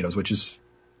sweet potatoes, which is,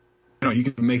 you know, you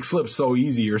can make slips so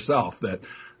easy yourself that,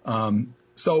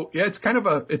 so yeah,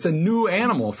 it's a new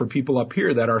animal for people up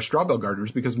here that are straw bale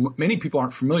gardeners, because many people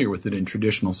aren't familiar with it in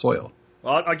traditional soil.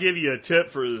 Well, I'll give you a tip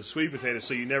for the sweet potato,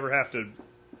 so you never have to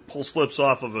pull slips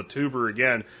off of a tuber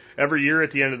again. Every year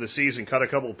at the end of the season, cut a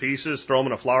couple pieces, throw them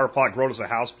in a flower pot, grow it as a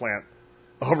house plant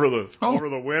over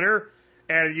the winter,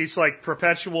 and it's like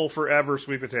perpetual forever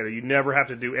sweet potato. You never have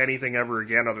to do anything ever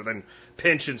again other than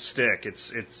pinch and stick.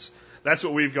 That's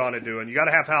what we've gone to do, and you got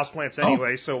to have house plants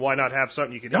anyway, so why not have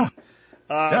something you can eat?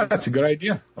 Yeah, that's a good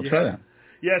idea. I'll try that.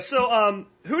 Yeah, so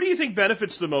who do you think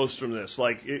benefits the most from this?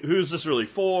 Like, who's this really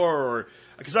for? Or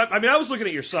because I was looking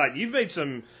at your site. You've made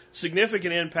some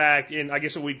significant impact in, I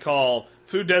guess, what we'd call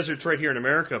food deserts right here in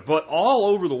America, but all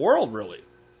over the world, really.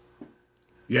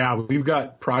 Yeah, we've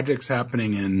got projects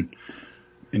happening in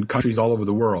in countries all over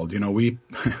the world. You know, we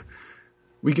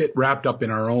get wrapped up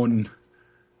in our own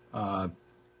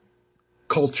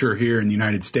culture here in the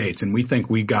United States, and we think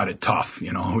we got it tough.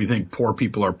 You know, we think poor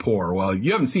people are poor. Well,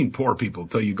 you haven't seen poor people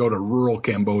until you go to rural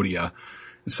Cambodia.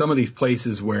 Some of these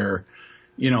places where,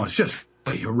 you know, it's just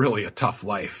really a tough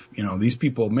life. You know, these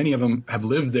people, many of them have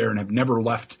lived there and have never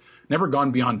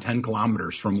gone beyond 10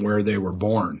 kilometers from where they were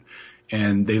born.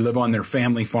 And they live on their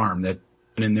family farm that's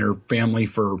been in their family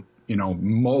for, you know,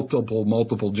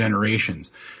 multiple generations.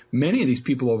 Many of these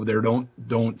people over there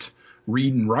don't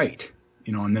read and write.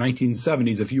 You know, in the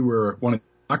 1970s, if you were one of the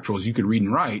intellectuals, you could read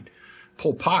and write.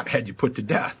 Pol Pot had you put to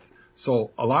death. So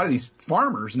a lot of these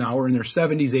farmers now are in their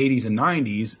 70s, 80s, and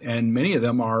 90s, and many of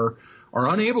them are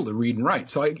unable to read and write.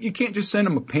 So you can't just send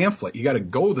them a pamphlet. You got to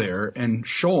go there and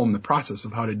show them the process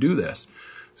of how to do this.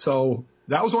 So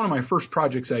that was one of my first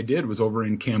projects I did, was over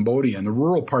in Cambodia, and the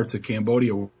rural parts of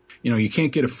Cambodia. You know, you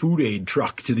can't get a food aid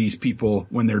truck to these people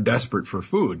when they're desperate for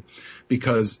food,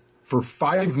 because for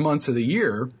 5 months of the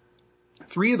year,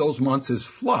 3 of those months is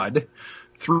flood.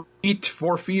 3 to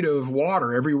 4 feet of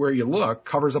water everywhere you look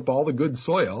covers up all the good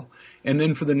soil. And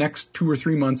then for the next 2 or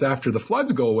 3 months after the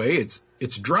floods go away,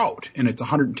 it's drought, and it's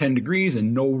 110 degrees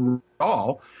and no rain at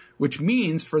all, which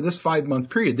means for this 5-month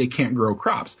period, they can't grow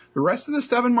crops. The rest of the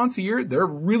 7 months a year, they're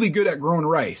really good at growing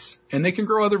rice, and they can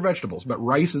grow other vegetables, but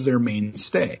rice is their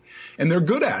mainstay. And they're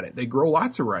good at it. They grow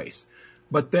lots of rice.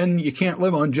 But then you can't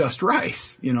live on just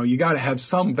rice. You know, you got to have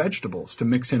some vegetables to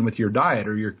mix in with your diet,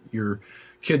 or your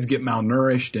kids get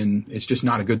malnourished, and it's just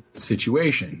not a good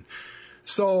situation.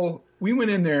 So we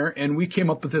went in there and we came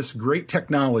up with this great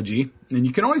technology, and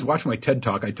you can always watch my TED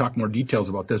Talk. I talk more details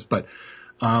about this, but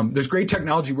there's great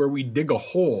technology where we dig a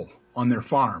hole on their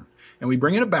farm and we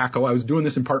bring in a backhoe. I was doing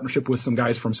this in partnership with some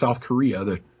guys from South Korea,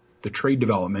 the Trade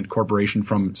Development Corporation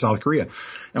from South Korea.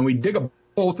 And we dig a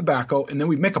hole with the backhoe, and then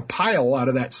we make a pile out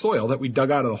of that soil that we dug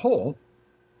out of the hole.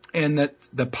 And that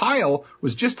the pile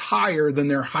was just higher than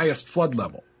their highest flood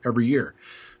level every year.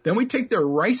 Then we take their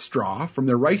rice straw from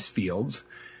their rice fields,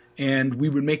 and we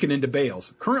would make it into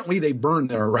bales. Currently, they burn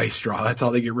their rice straw. That's how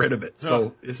they get rid of it.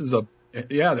 So this is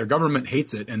their government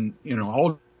hates it. And, you know,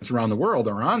 all around the world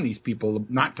are on these people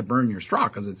not to burn your straw,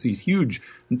 because it's these huge,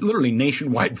 literally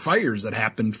nationwide fires that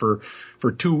happen for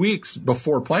 2 weeks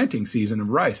before planting season of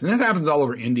rice. And this happens all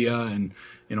over India and,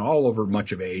 you know, all over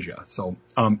much of Asia. So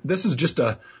this is just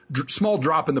a small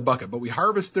drop in the bucket, but we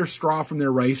harvest their straw from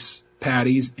their rice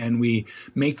paddies, and we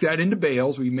make that into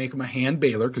bales. We make them a hand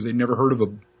baler, because they've never heard of a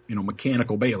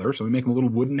mechanical baler. So we make them a little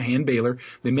wooden hand baler.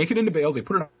 They make it into bales. They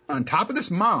put it on top of this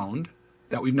mound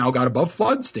that we've now got above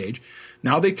flood stage.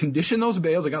 Now they condition those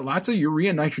bales. They got lots of urea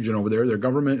and nitrogen over there. Their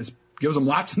government gives them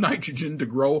lots of nitrogen to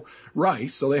grow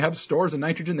rice. So they have stores of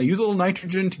nitrogen. They use a little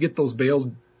nitrogen to get those bales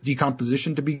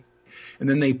decomposition to be, and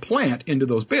then they plant into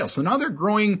those bales. So now they're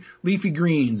growing leafy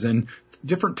greens and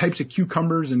different types of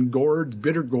cucumbers and gourd,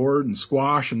 bitter gourd and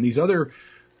squash, and these other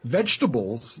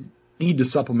vegetables need to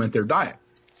supplement their diet.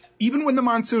 Even when the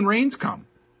monsoon rains come.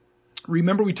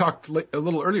 Remember, we talked a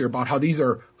little earlier about how these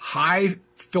are high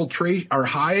filtration or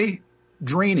high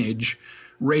drainage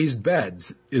raised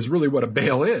beds is really what a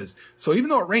bale is. So even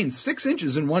though it rains 6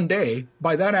 inches in one day,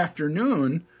 by that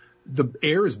afternoon, the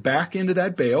air is back into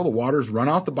that bale. The water's run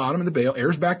out the bottom of the bale,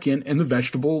 air's back in, and the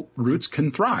vegetable roots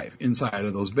can thrive inside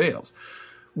of those bales,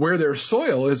 where their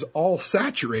soil is all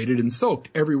saturated and soaked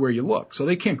everywhere you look. So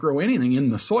they can't grow anything in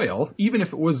the soil. Even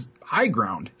if it was high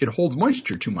ground, it holds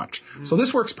moisture too much. So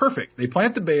this works perfect. They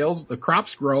plant the bales, the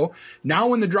crops grow. Now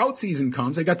when the drought season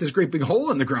comes, they got this great big hole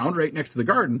in the ground right next to the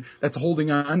garden that's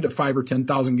holding on to 5,000 or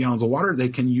 10,000 gallons of water. They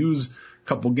can use a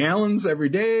couple gallons every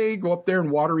day, go up there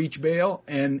and water each bale,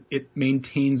 and it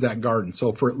maintains that garden.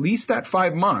 So for at least that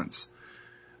 5 months,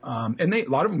 and a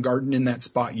lot of them garden in that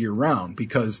spot year round,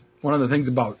 because one of the things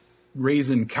about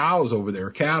raising cows over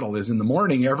there, cattle, is in the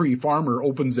morning, every farmer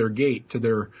opens their gate to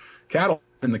their cattle,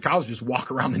 and the cows just walk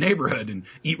around the neighborhood and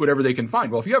eat whatever they can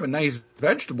find. Well, if you have a nice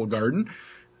vegetable garden,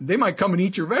 they might come and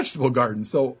eat your vegetable garden.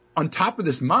 So on top of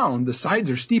this mound, the sides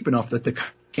are steep enough that they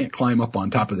can't climb up on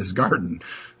top of this garden.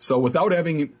 So without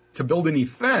having to build any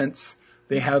fence,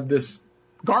 they have this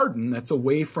garden that's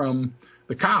away from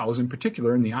the cows in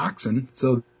particular and the oxen,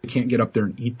 so they can't get up there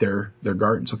and eat their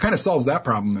garden. So it kind of solves that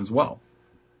problem as well.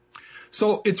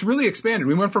 So it's really expanded.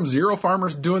 We went from 0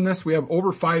 farmers doing this. We have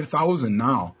over 5,000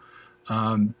 now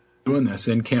doing this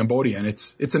in Cambodia. And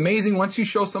it's amazing once you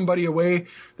show somebody a way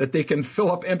that they can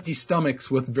fill up empty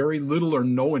stomachs with very little or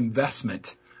no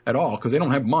investment at all, because they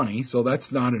don't have money. So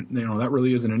that's not, that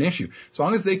really isn't an issue. As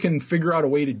long as they can figure out a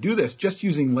way to do this just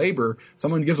using labor,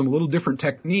 someone gives them a little different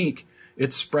technique,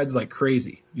 it spreads like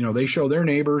crazy. They show their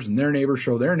neighbors and their neighbors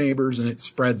show their neighbors, and it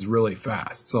spreads really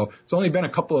fast. So it's only been a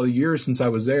couple of years since I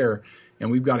was there,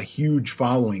 and we've got a huge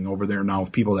following over there now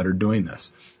of people that are doing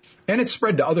this. And it's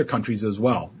spread to other countries as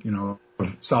well,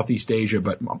 of Southeast Asia,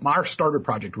 but our starter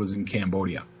project was in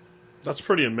Cambodia. That's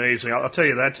pretty amazing. I'll tell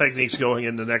you, that technique's going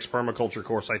in the next permaculture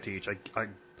course I teach. I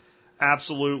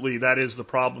absolutely, that is the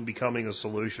problem becoming a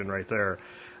solution right there.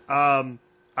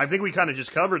 I think we kind of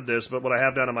just covered this, but what I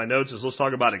have down in my notes is let's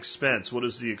talk about expense. What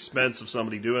is the expense of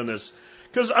somebody doing this?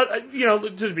 Because,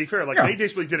 to be fair, they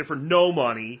basically did it for no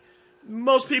money.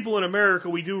 Most people in America,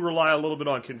 we do rely a little bit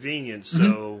on convenience,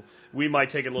 so we might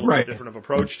take a little bit different of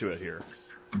approach to it here.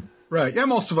 Right. Yeah,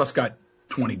 most of us got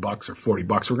 $20 or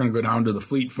 $40. We're going to go down to the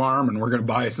Fleet Farm and we're going to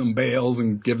buy some bales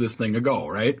and give this thing a go,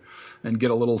 right? And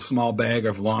get a little small bag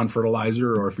of lawn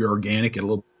fertilizer, or if you're organic, get a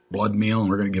little blood meal, and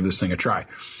we're going to give this thing a try.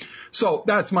 So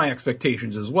that's my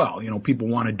expectations as well. People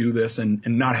want to do this and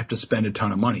not have to spend a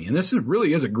ton of money. And this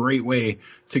really is a great way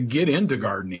to get into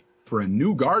gardening for a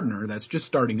new gardener that's just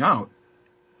starting out.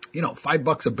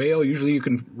 $5 a bale. Usually you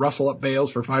can rustle up bales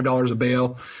for $5 a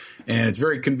bale, and it's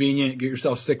very convenient. Get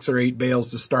yourself 6 or 8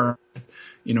 bales to start with.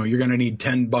 You're going to need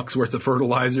 $10 worth of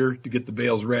fertilizer to get the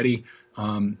bales ready.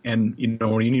 And you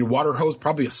need a water hose,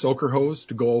 probably a soaker hose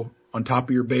to go on top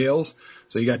of your bales.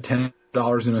 So you got $10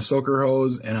 in a soaker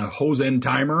hose and a hose end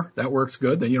timer. That works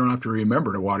good. Then you don't have to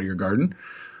remember to water your garden.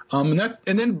 And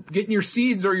then getting your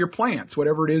seeds or your plants,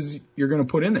 whatever it is you're going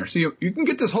to put in there. So you can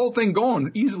get this whole thing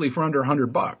going easily for under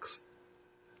 $100.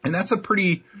 And that's a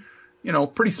pretty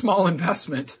small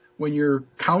investment when you're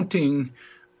counting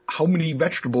how many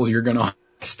vegetables you're going to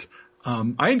harvest.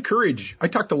 I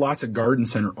talk to lots of garden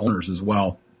center owners as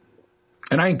well,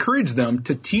 and I encourage them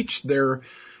to teach their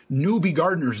newbie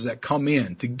gardeners that come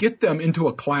in, to get them into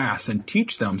a class and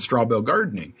teach them straw bale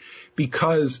gardening,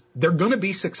 because they're going to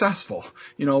be successful.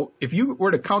 If you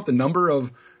were to count the number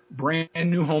of brand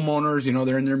new homeowners,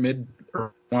 they're in their mid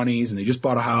 20s and they just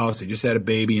bought a house, they just had a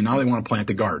baby, and now they want to plant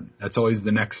a garden. That's always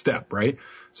the next step, right?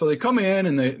 So they come in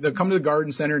and they come to the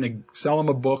garden center and they sell them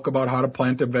a book about how to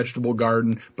plant a vegetable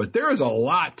garden. But there is a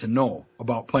lot to know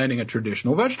about planting a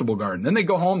traditional vegetable garden. Then they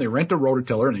go home, they rent a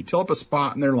rototiller, and they till up a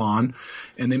spot in their lawn,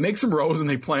 and they make some rows and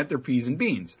they plant their peas and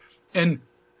beans. And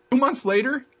 2 months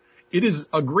later, it is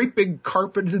a great big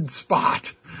carpeted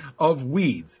spot of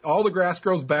weeds. All the grass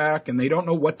grows back, and they don't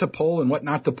know what to pull and what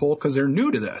not to pull because they're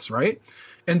new to this, right?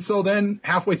 And so then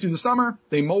halfway through the summer,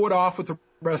 they mow it off with the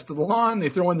rest of the lawn. They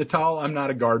throw in the towel. I'm not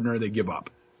a gardener. They give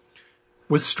up.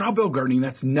 With straw bale gardening,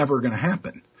 that's never going to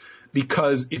happen,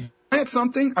 because if you plant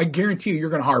something, I guarantee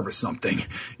you're going to harvest something.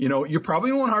 You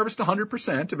probably won't harvest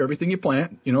 100% of everything you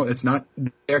plant. It's not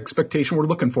the expectation we're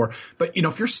looking for. But,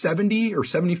 if you're 70 or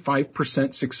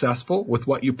 75% successful with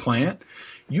what you plant,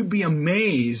 you'd be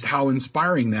amazed how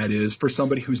inspiring that is for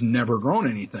somebody who's never grown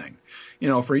anything.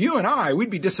 For you and I,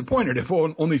 we'd be disappointed if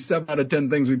only 7 out of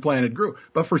 10 things we planted grew.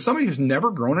 But for somebody who's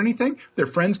never grown anything, their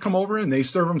friends come over and they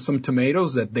serve them some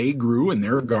tomatoes that they grew in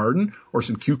their garden, or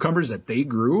some cucumbers that they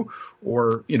grew,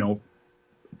 or,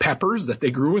 peppers that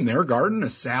they grew in their garden, a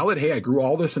salad. Hey, I grew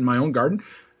all this in my own garden.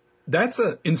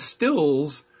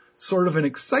 Instills sort of an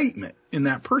excitement in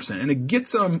that person, and it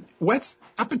gets them whets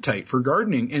appetite for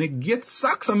gardening, and it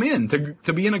sucks them in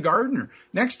to being a gardener.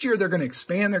 Next year, they're going to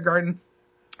expand their garden.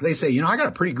 They say, I got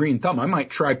a pretty green thumb. I might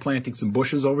try planting some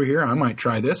bushes over here. I might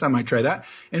try this. I might try that.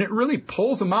 And it really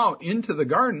pulls them out into the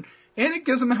garden, and it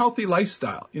gives them a healthy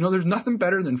lifestyle. There's nothing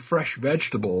better than fresh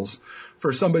vegetables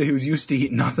for somebody who's used to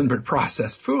eating nothing but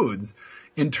processed foods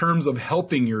in terms of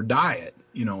helping your diet.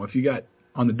 If you got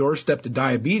on the doorstep to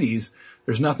diabetes,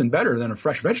 there's nothing better than a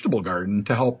fresh vegetable garden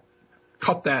to help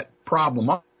cut that problem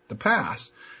up the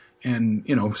pass and,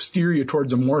 steer you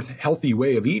towards a more healthy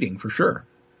way of eating for sure.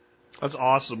 That's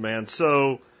awesome, man.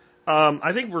 So,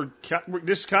 I think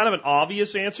this is kind of an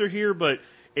obvious answer here, but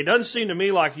it doesn't seem to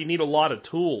me like you need a lot of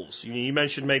tools. You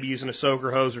mentioned maybe using a soaker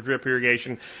hose or drip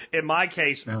irrigation. In my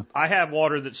case, I have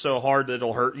water that's so hard that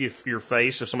it'll hurt your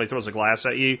face if somebody throws a glass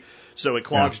at you. So it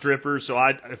clogs drippers. So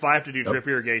if I have to do drip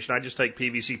irrigation, I just take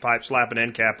PVC pipe, slap an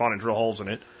end cap on, and drill holes in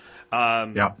it.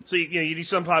 So you need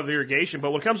some type of irrigation.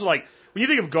 But when it comes to when you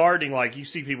think of gardening, you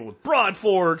see people with broad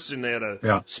forks, and they had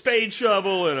a spade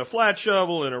shovel and a flat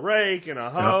shovel and a rake and a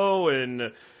hoe,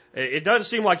 and it doesn't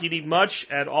seem like you need much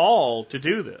at all to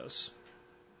do this.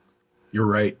 You're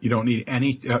right. You don't need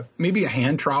any. Maybe a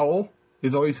hand trowel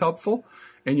is always helpful,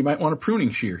 and you might want a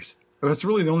pruning shears. That's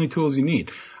really the only tools you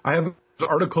need. I have an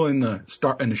article in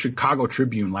the Chicago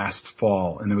Tribune last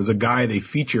fall, and there was a guy they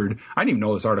featured. I didn't even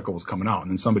know this article was coming out, and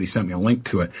then somebody sent me a link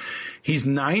to it. He's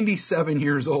 97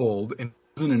 years old, and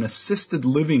in an assisted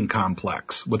living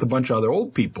complex with a bunch of other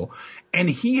old people, and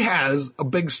he has a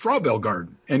big straw bale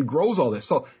garden and grows all this.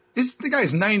 So the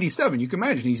guy's 97. You can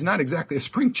imagine he's not exactly a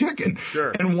spring chicken.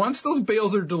 Sure. And once those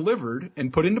bales are delivered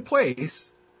and put into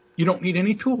place, you don't need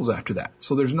any tools after that.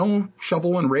 So there's no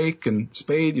shovel and rake and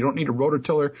spade. You don't need a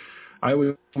rototiller. I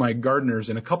always tell my gardeners,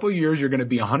 in a couple of years, you're going to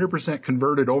be 100%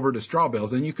 converted over to straw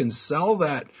bales, and you can sell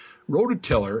that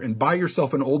rototiller and buy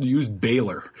yourself an old used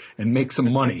baler and make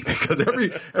some money, because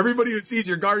everybody who sees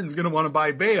your garden is going to want to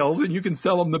buy bales, and you can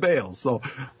sell them the bales. So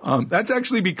that's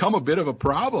actually become a bit of a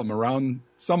problem around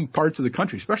some parts of the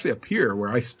country, especially up here where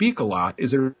I speak a lot.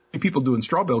 Is there people doing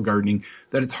straw bale gardening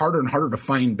that it's harder and harder to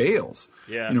find bales?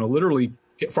 Yeah. Literally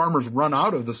farmers run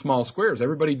out of the small squares.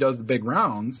 Everybody does the big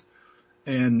rounds.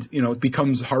 And, it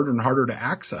becomes harder and harder to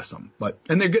access them.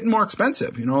 And they're getting more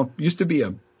expensive. It used to be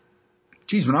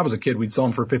when I was a kid, we'd sell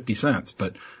them for 50 cents,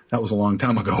 but that was a long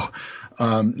time ago.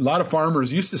 A lot of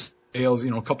farmers used to sell bales, a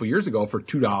couple of years ago for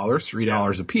 $2,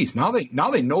 $3 a piece. Now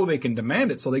they know they can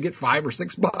demand it, so they get $5 or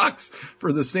 $6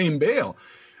 for the same bale.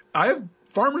 I have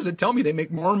farmers that tell me they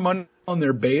make more money on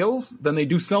their bales than they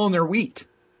do selling their wheat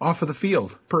off of the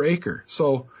field per acre.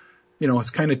 So,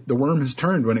 it's kind of the worm has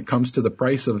turned when it comes to the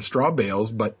price of straw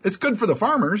bales, but it's good for the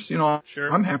farmers.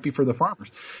 Sure. I'm happy for the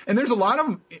farmers. And there's a lot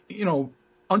of,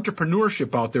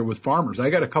 entrepreneurship out there with farmers. I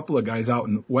got a couple of guys out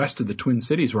in west of the Twin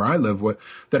Cities where I live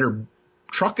that are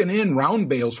trucking in round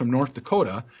bales from North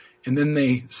Dakota, and then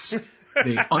they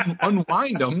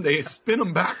unwind them, they spin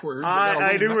them backwards.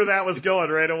 I knew where that was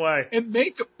going right away. And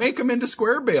make them into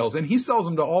square bales, and he sells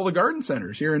them to all the garden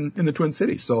centers here in the Twin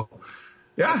Cities. So,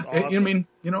 yeah, awesome.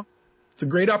 It's a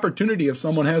great opportunity if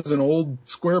someone has an old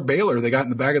square baler they got in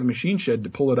the back of the machine shed to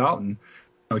pull it out, and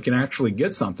you can actually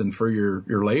get something for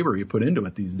your labor you put into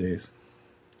it these days.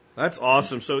 That's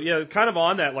awesome. So, yeah, kind of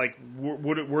on that, like,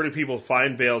 where do people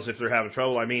find bales if they're having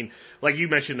trouble? I mean, like you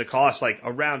mentioned the cost, like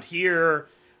around here,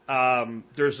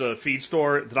 there's a feed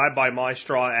store that I buy my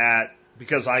straw at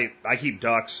because I keep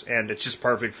ducks, and it's just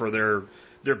perfect for their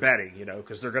bedding,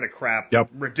 because they're going to crap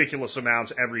ridiculous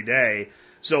amounts every day.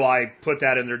 So I put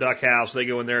that in their duck house. They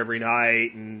go in there every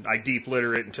night, and I deep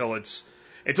litter it until it's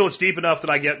deep enough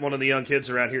that I get one of the young kids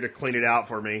around here to clean it out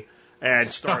for me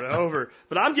and start over.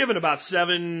 But I'm giving about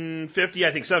 $7.50,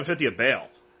 I think $7.50 a bale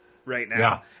right now.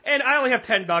 Yeah. And I only have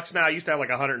 10 ducks now. I used to have like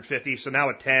 150, so now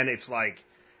at 10, it's like,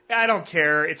 I don't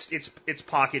care. It's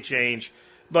pocket change.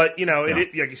 But,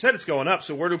 like you said, it's going up.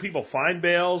 So where do people find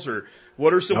bales, or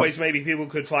what are some ways maybe people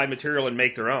could find material and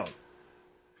make their own?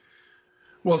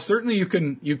 Well, certainly you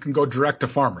can go direct to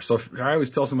farmers. So I always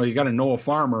tell somebody you got to know a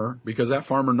farmer, because that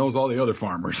farmer knows all the other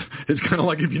farmers. It's kind of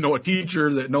like if you know a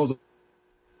teacher that knows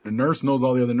a nurse knows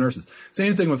all the other nurses.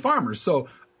 Same thing with farmers. So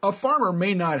a farmer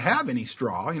may not have any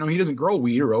straw. He doesn't grow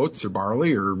wheat or oats or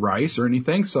barley or rice or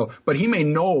anything. But he may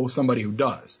know somebody who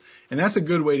does. And that's a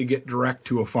good way to get direct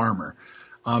to a farmer.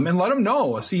 And let them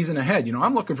know a season ahead.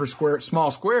 I'm looking for small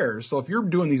squares. So if you're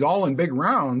doing these all in big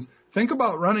rounds, think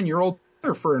about running your old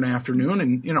for an afternoon,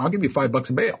 and I'll give you $5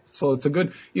 a bale. So it's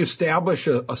you establish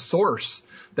a source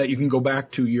that you can go back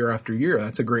to year after year.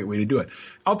 That's a great way to do it.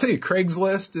 I'll tell you,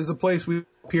 Craigslist is a place we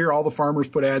hear. All the farmers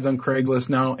put ads on Craigslist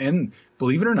now, and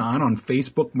believe it or not, on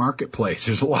Facebook Marketplace,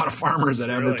 there's a lot of farmers that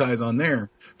advertise on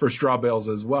there for straw bales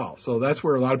as well. So that's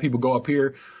where a lot of people go up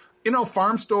here.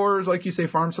 Farm stores, like you say,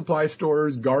 farm supply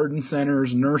stores, garden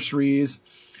centers, nurseries.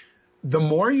 The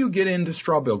more you get into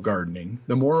straw bale gardening,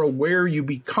 the more aware you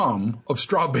become of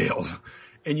straw bales.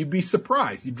 And you'd be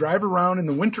surprised. You drive around in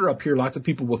the winter up here, lots of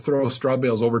people will throw straw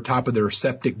bales over top of their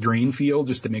septic drain field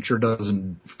just to make sure it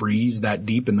doesn't freeze that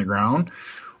deep in the ground.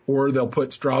 Or they'll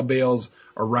put straw bales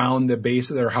around the base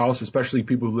of their house, especially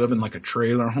people who live in like a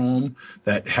trailer home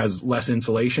that has less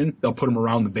insulation. They'll put them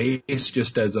around the base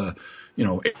just as a,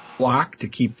 block to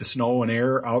keep the snow and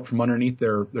air out from underneath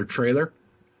their trailer.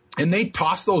 And they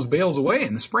toss those bales away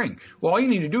in the spring. Well, all you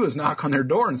need to do is knock on their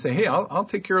door and say, hey, I'll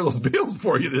take care of those bales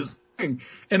for you this spring.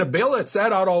 And a bale that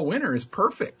sat out all winter is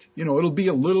perfect. It'll be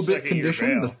a little bit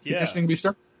conditioned. The conditioning will be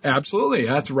started. Absolutely.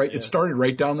 That's right. Yeah. It started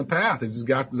right down the path. It's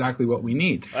exactly what we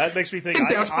need. That makes me think,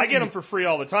 I get them for free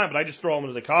all the time, but I just throw them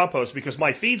into the compost because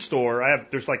my feed store,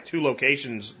 there's like 2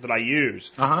 locations that I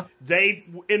use. Uh-huh. They,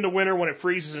 in the winter when it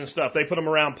freezes and stuff, they put them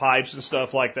around pipes and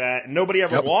stuff like that, and nobody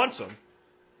ever wants them.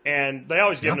 And they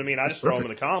always give them to me, and I just throw them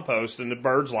in the compost, and the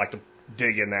birds like to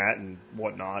dig in that and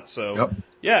whatnot. So,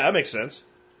 yeah, that makes sense.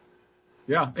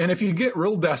 Yeah, and if you get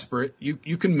real desperate,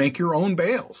 you can make your own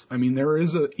bales. I mean, there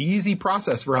is an easy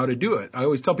process for how to do it. I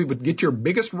always tell people to get your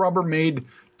biggest Rubbermaid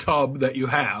tub that you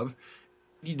have.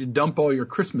 You need to dump all your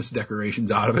Christmas decorations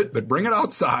out of it, but bring it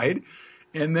outside,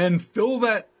 and then fill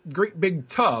that great big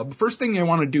tub, first thing you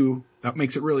want to do that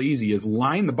makes it really easy is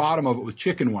line the bottom of it with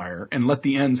chicken wire and let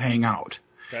the ends hang out.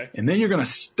 Okay. And then you're going to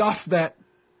stuff that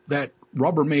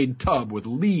Rubbermaid tub with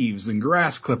leaves and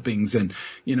grass clippings, and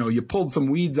you pulled some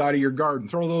weeds out of your garden,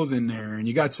 throw those in there, and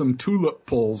you got some tulip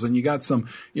pulls, and you got some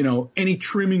any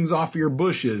trimmings off of your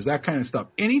bushes, that kind of stuff.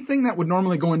 Anything that would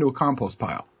normally go into a compost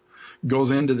pile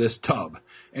goes into this tub,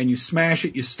 and you smash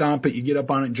it, you stomp it, you get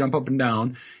up on it, jump up and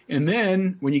down, and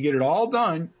then when you get it all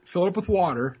done, fill it up with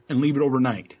water and leave it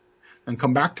overnight. And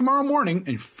come back tomorrow morning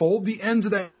and fold the ends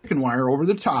of that chicken wire over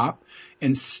the top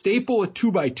and staple a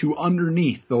 2x2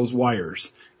 underneath those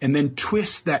wires, and then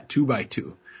twist that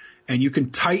 2x2. And you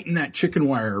can tighten that chicken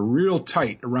wire real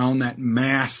tight around that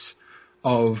mass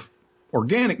of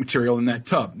organic material in that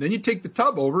tub. Then you take the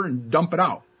tub over and dump it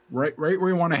out right where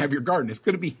you want to have your garden. It's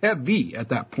going to be heavy at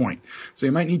that point, so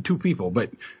you might need 2 people.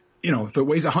 But if it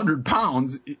weighs 100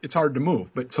 pounds, it's hard to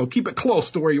move. But so keep it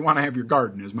close to where you want to have your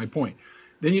garden is my point.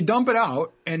 Then you dump it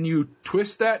out and you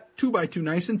twist that 2x2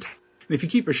 nice and tight. And if you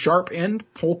keep a sharp end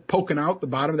poking out the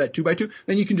bottom of that 2x2,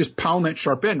 then you can just pound that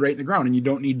sharp end right in the ground, and you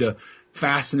don't need to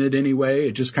fasten it anyway.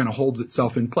 It just kind of holds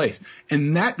itself in place.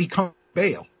 And that becomes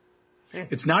bale.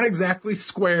 It's not exactly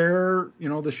square,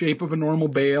 the shape of a normal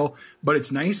bale, but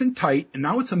it's nice and tight. And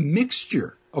now it's a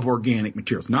mixture of organic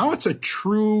materials. Now it's a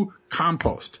true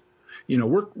compost.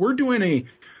 We're doing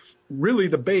really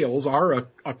the bales are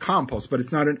a compost, but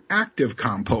it's not an active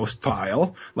compost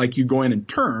pile like you go in and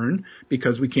turn,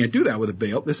 because we can't do that with a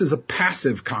bale. This is a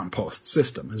passive compost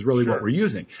system is really what we're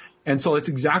using. And so it's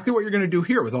exactly what you're going to do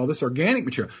here with all this organic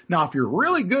material. Now, if you're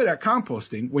really good at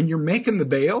composting, when you're making the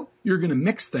bale, you're going to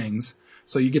mix things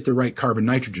so you get the right carbon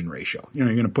nitrogen ratio.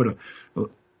 You're going to put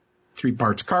 3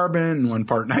 parts carbon, 1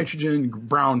 part nitrogen,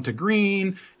 brown to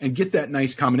green, and get that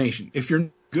nice combination. If you're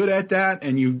good at that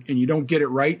and you don't get it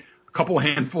right, a couple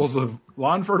handfuls of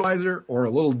lawn fertilizer or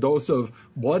a little dose of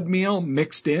blood meal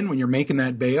mixed in when you're making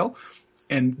that bale,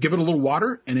 and give it a little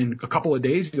water, and in a couple of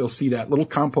days you'll see that little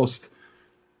compost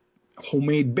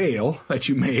homemade bale that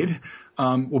you made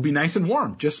will be nice and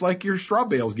warm, just like your straw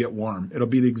bales get warm. It'll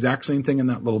be the exact same thing in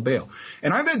that little bale.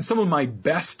 And I've had some of my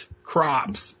best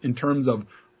crops in terms of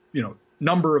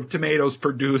number of tomatoes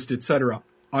produced, etc.,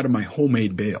 out of my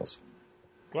homemade bales.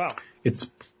 Wow.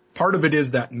 Part of it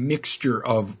is that mixture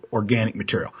of organic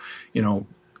material.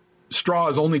 Straw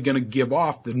is only going to give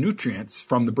off the nutrients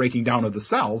from the breaking down of the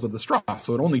cells of the straw.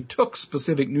 So it only took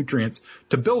specific nutrients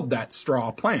to build that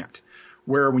straw plant.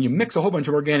 Where when you mix a whole bunch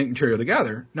of organic material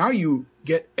together, now you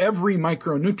get every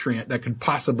micronutrient that could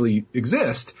possibly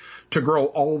exist to grow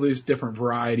all this different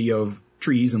variety of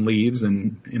trees and leaves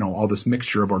and, all this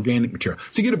mixture of organic material.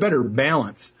 So you get a better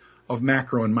balance of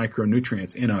macro and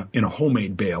micronutrients in a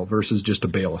homemade bale versus just a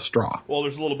bale of straw. Well,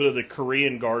 there's a little bit of the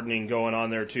Korean gardening going on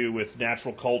there too, with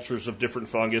natural cultures of different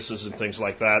funguses and things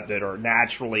like that are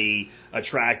naturally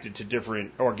attracted to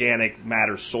different organic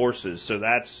matter sources. So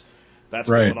that's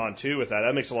right. Going on too with that.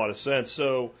 That makes a lot of sense.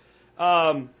 So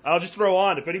I'll just throw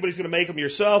on, if anybody's going to make them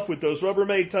yourself with those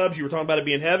Rubbermaid tubs, you were talking about it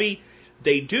being heavy.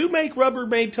 They do make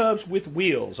Rubbermaid tubs with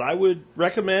wheels. I would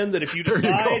recommend that if you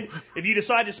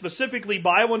decide to specifically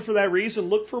buy one for that reason,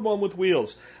 look for one with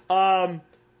wheels.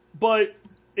 But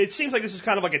it seems like this is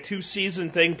kind of like a 2-season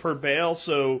thing per bale,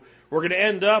 so we're going to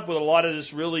end up with a lot of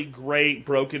this really great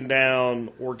broken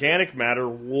down organic matter.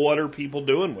 What are people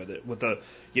doing with it? With the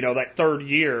that 3rd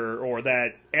year or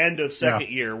that end of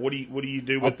 2nd year? What do you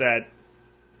do with that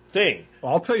thing?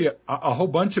 Well, I'll tell you, a whole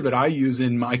bunch of it I use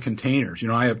in my containers.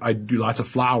 I do lots of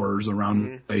flowers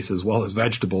around the place as well as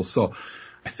vegetables. So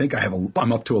I think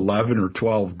I'm up to 11 or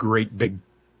 12 great big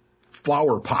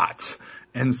flower pots.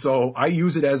 And so I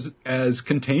use it as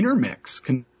container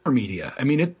media. I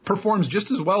mean, it performs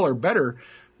just as well or better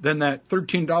than that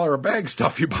 $13 a bag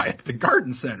stuff you buy at the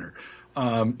garden center.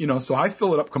 So I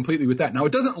fill it up completely with that. Now,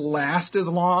 it doesn't last as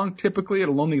long. Typically,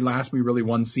 it'll only last me really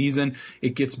 1 season.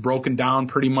 It gets broken down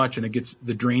pretty much, and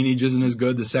the drainage isn't as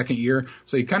good the 2nd year.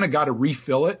 So you kind of got to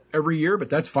refill it every year, but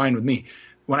that's fine with me.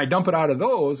 When I dump it out of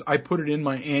those, I put it in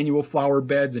my annual flower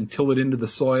beds and till it into the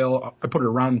soil. I put it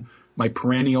around my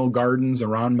perennial gardens,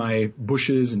 around my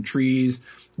bushes and trees,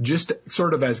 just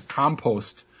sort of as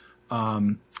compost,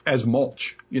 as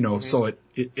mulch, so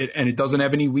it doesn't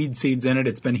have any weed seeds in it.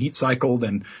 It's been heat cycled,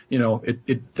 and,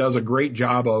 it does a great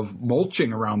job of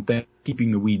mulching around things,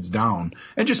 keeping the weeds down,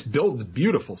 and just builds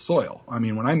beautiful soil. I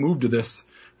mean, when I moved to this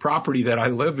property that I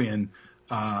live in,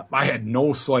 I had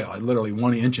no soil. I literally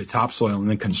 1 inch of topsoil and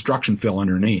then construction fill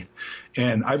underneath.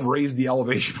 And I've raised the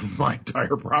elevation of my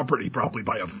entire property probably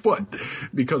by a foot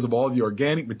because of all the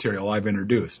organic material I've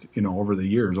introduced, over the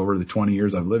years, over the 20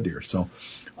 years I've lived here. So,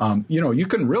 you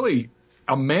can really,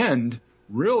 amend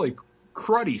really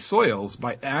cruddy soils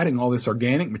by adding all this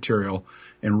organic material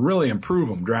and really improve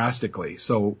them drastically.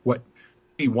 So what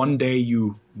one day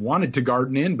you wanted to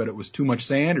garden in, but it was too much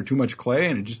sand or too much clay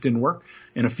and it just didn't work.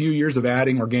 In a few years of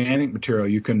adding organic material,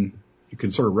 you can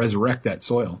sort of resurrect that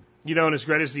soil. You know, and as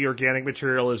great as the organic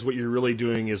material is, what you're really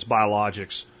doing is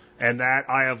biologics. And that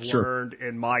I have learned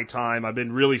in my time. I've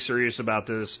been really serious about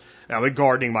this. I've been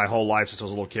gardening my whole life since I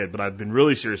was a little kid, but I've been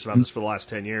really serious about this for the last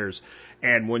 10 years.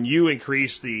 And when you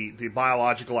increase the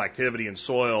biological activity in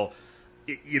soil,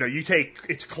 you take,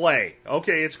 it's clay.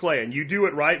 Okay, it's clay. And you do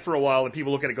it right for a while, and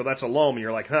people look at it and go, that's a loam. And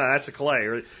you're like, that's a clay.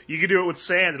 Or you can do it with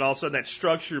sand, and all of a sudden that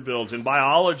structure builds. And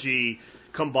biology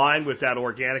combined with that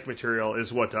organic material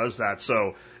is what does that.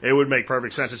 So it would make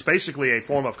perfect sense. It's basically a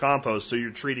form of compost, so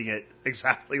you're treating it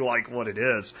exactly like what it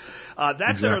is.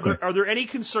 That's exactly. Are there any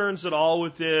concerns at all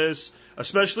with this,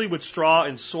 especially with straw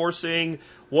and sourcing?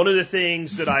 One of the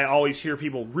things that I always hear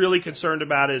people really concerned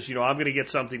about is, I'm going to get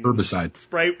something. Herbicide.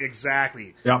 Spray,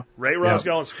 exactly. Yeah. Ray Rose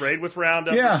going sprayed with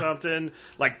Roundup or something.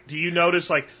 Like, do you notice,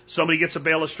 like, somebody gets a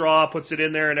bale of straw, puts it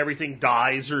in there, and everything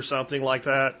dies or something like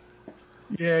that?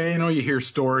 Yeah, you hear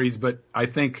stories, but I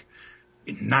think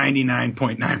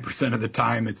 99.9% of the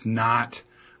time it's not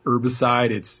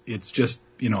herbicide. It's just,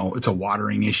 it's a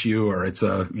watering issue, or it's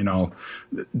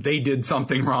they did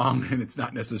something wrong, and it's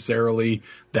not necessarily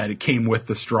that it came with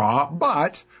the straw.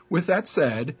 But with that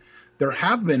said, there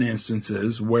have been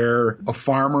instances where a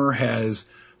farmer has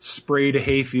sprayed a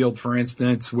hayfield, for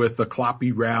instance, with a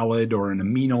cloppy rallid or an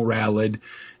amino rallid,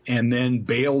 and then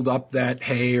baled up that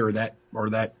hay or that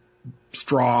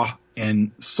straw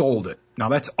and sold it. Now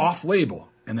that's off label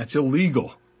and that's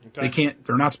illegal. Okay.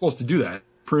 They're not supposed to do that.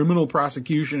 Criminal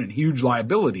prosecution and huge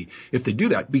liability if they do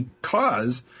that,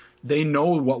 because they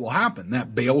know what will happen.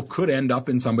 That bale could end up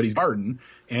in somebody's garden,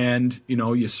 and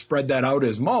you spread that out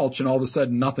as mulch, and all of a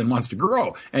sudden nothing wants to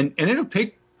grow. And it'll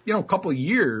take a couple of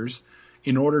years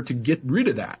in order to get rid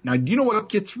of that. Now, do you know what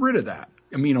gets rid of that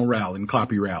amino rallid and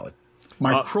cloppy rallid?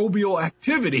 Microbial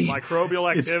activity. Microbial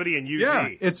activity and UV. Yeah,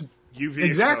 it's UV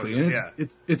exactly, exposure.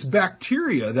 And it's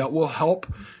bacteria that will help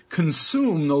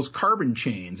consume those carbon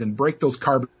chains and break those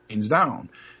carbon chains down,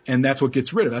 and that's what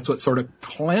gets rid of. That's what sort of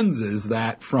cleanses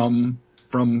that from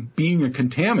being a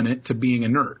contaminant to being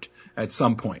inert at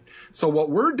some point. So what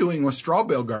we're doing with straw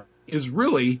bale gardening is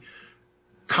really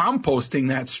composting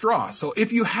that straw. So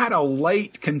if you had a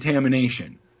light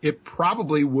contamination, it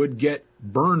probably would get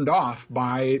burned off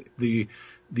by the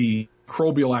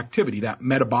microbial activity, that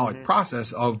metabolic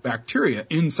process of bacteria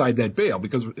inside that bale,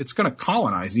 because it's going to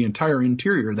colonize the entire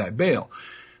interior of that bale.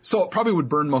 So it probably would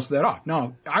burn most of that off.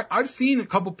 Now, I've seen a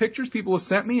couple pictures people have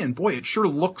sent me, and boy, it sure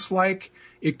looks like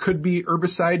it could be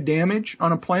herbicide damage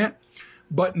on a plant.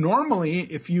 But normally,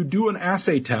 if you do an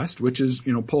assay test, which is,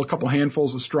 pull a couple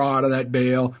handfuls of straw out of that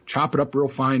bale, chop it up real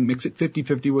fine, mix it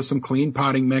 50-50 with some clean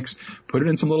potting mix, put it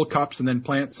in some little cups, and then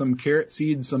plant some carrot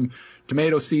seeds, some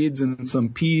tomato seeds, and some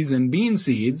peas and bean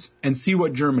seeds, and see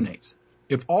what germinates.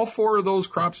 If all four of those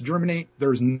crops germinate,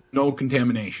 there's no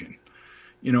contamination.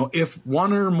 If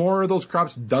one or more of those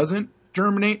crops doesn't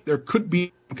germinate, there could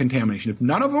be contamination. If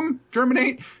none of them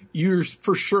germinate, you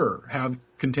for sure have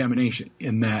contamination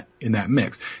in that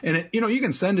mix. And you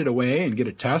can send it away and get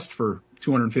a test for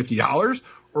 $250,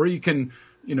 or you can,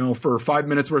 for 5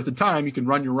 minutes worth of time, you can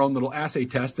run your own little assay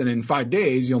test, and in 5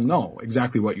 days you'll know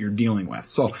exactly what you're dealing with.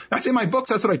 So that's in my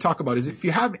books. That's what I talk about, is if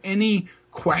you have any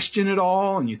question at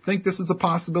all and you think this is a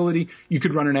possibility, you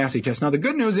could run an assay test. Now the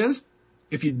good news is,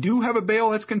 if you do have a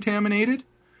bale that's contaminated,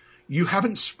 you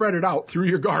haven't spread it out through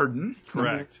your garden.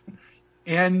 Correct.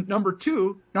 And number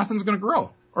two, nothing's going to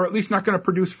grow, or at least not going to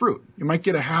produce fruit. You might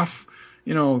get a half,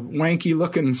 wanky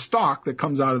looking stalk that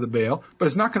comes out of the bale, but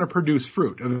it's not going to produce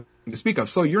fruit to speak of.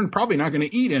 So you're probably not going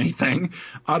to eat anything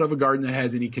out of a garden that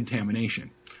has any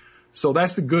contamination. So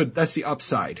that's the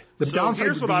upside. The downside.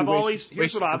 Here's what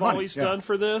I've always done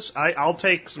for this. I'll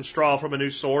take some straw from a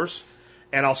new source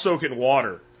and I'll soak it in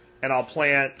water, and I'll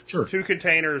plant 2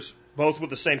 containers, both with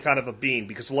the same kind of a bean,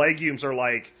 because legumes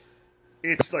are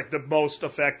it's like the most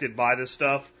affected by this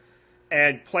stuff.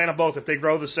 And plant them both. If they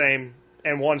grow the same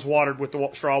and one's watered with the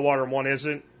straw water and one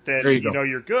isn't, then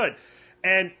you're good.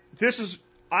 And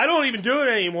I don't even do it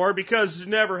anymore because it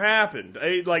never happened.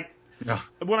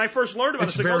 When I first learned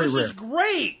about it, this is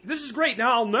great. This is great.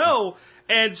 Now I'll know.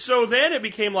 And so then it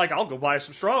became like, I'll go buy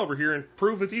some straw over here and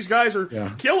prove that these guys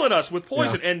are killing us with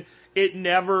poison. And it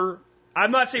never,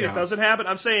 I'm not saying it doesn't happen.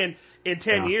 I'm saying in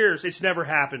 10 years, it's never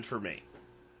happened for me.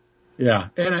 Yeah,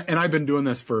 and I've been doing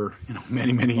this for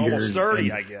many years. Almost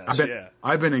 30, I guess.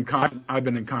 I've been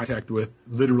in contact with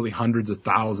literally hundreds of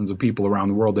thousands of people around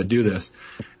the world that do this,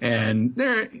 and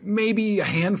there may be a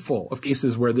handful of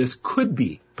cases where this could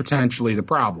be potentially the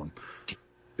problem.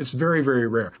 It's very, very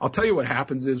rare. I'll tell you what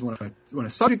happens is when a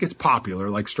subject gets popular,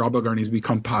 like straw bale gardening has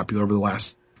become popular over the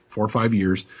last 4 or 5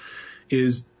 years,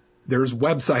 is there's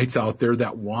websites out there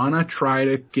that want to try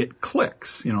to get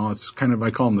clicks. It's kind of,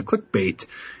 I call them the clickbait.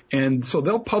 And so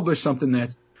they'll publish something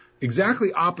that's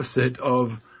exactly opposite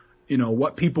of,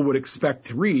 what people would expect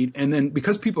to read. And then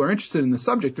because people are interested in the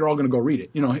subject, they're all going to go read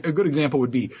it. A good example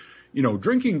would be,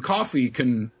 drinking coffee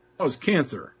can cause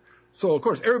cancer. So of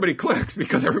course everybody clicks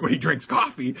because everybody drinks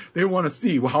coffee. They want to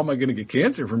see, well, how am I going to get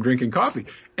cancer from drinking coffee?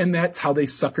 And that's how they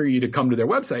sucker you to come to their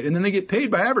website. And then they get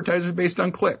paid by advertisers based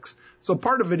on clicks. So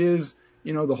part of it is,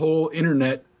 the whole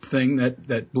internet thing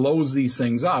that blows these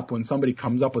things up when somebody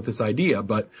comes up with this idea.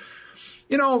 But,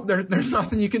 there's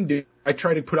nothing you can do. I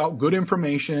try to put out good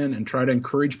information and try to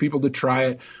encourage people to try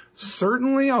it.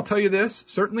 Certainly, I'll tell you this,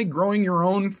 growing your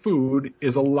own food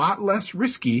is a lot less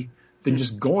risky than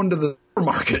just going to the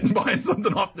supermarket and buying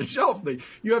something off the shelf.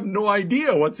 You have no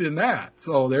idea what's in that.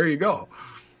 So there you go.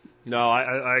 No,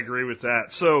 I agree with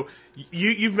that. So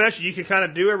you've mentioned you can kind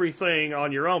of do everything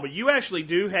on your own, but you actually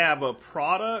do have a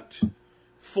product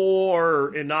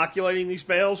for inoculating these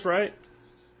bales, right?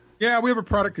 Yeah, we have a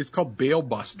product. It's called Bale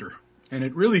Buster, and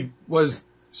it really was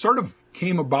sort of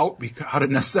came about out of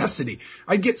necessity.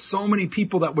 I'd get so many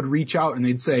people that would reach out and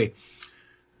they'd say,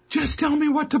 just tell me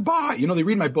what to buy. They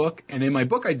read my book, and in my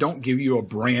book, I don't give you a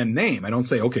brand name. I don't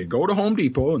say, okay, go to Home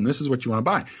Depot, and this is what you want to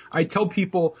buy. I tell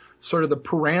people sort of the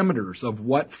parameters of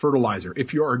what fertilizer.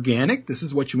 If you're organic, this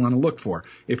is what you want to look for.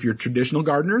 If you're a traditional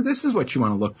gardener, this is what you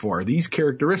want to look for, these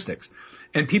characteristics.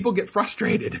 And people get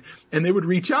frustrated, and they would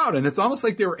reach out, and it's almost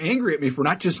like they were angry at me for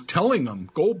not just telling them,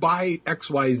 go buy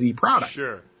XYZ product.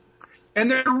 Sure. And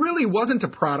there really wasn't a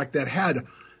product that had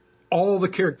all the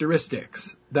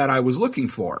characteristics that I was looking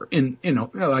for. And,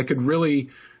 I could really,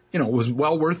 it was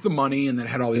well worth the money and that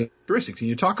had all the characteristics. And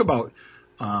you talk about,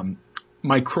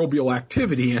 microbial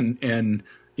activity and,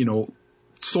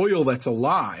 soil that's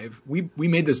alive. We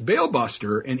made this Bale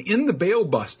Buster, and in the Bale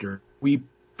Buster, we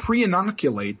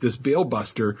pre-inoculate this Bale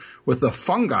Buster with a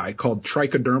fungi called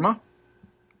trichoderma.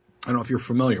 I don't know if you're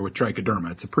familiar with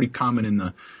trichoderma. It's a pretty common in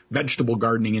the vegetable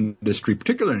gardening industry,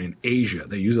 particularly in Asia.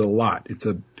 They use it a lot. It's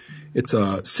a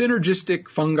synergistic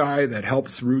fungi that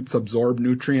helps roots absorb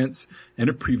nutrients, and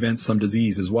it prevents some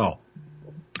disease as well.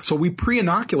 So we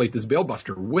pre-inoculate this Bale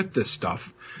Buster with this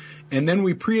stuff, and then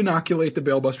we pre-inoculate the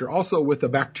Bale Buster also with a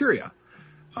bacteria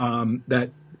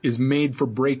that is made for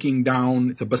breaking down.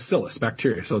 It's a bacillus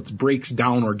bacteria, so it breaks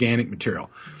down organic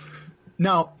material.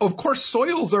 Now, of course,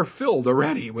 soils are filled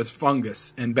already with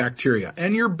fungus and bacteria,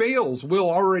 and your bales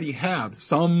will already have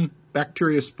some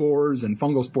bacteria spores and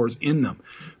fungal spores in them.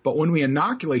 But when we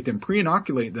inoculate them,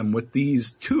 pre-inoculate them with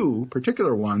these two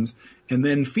particular ones, and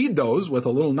then feed those with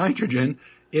a little nitrogen,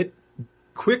 it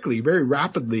quickly, very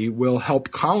rapidly will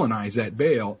help colonize that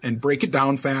bale and break it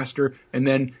down faster. And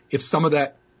then if some of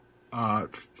that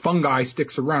fungi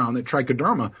sticks around, that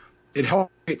trichoderma, it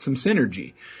helps create some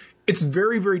synergy. It's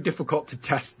very, very difficult to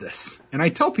test this. And I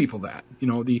tell people that,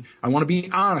 I want to be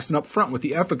honest and upfront with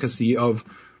the efficacy of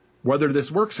whether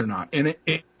this works or not. And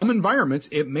in some environments,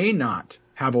 it may not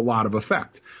have a lot of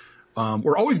effect.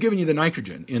 We're always giving you the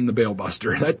nitrogen in the Bale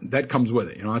Buster. That comes with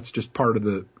it. That's just part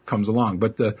of comes along.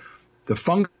 But the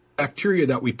fungal bacteria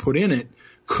that we put in it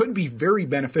could be very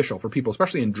beneficial for people,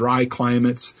 especially in dry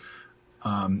climates.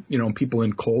 People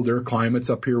in colder climates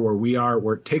up here where we are,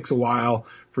 where it takes a while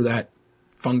for that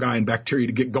fungi and bacteria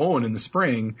to get going in the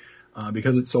spring,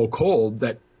 because it's so cold,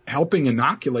 that helping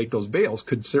inoculate those bales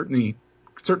could certainly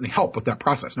help with that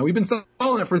process. Now, we've been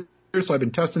selling it for years, so I've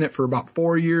been testing it for about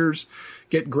 4 years,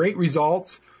 get great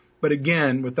results. But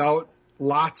again, without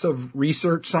lots of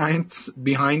research science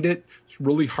behind it, it's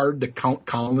really hard to count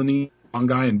colony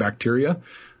fungi and bacteria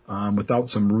without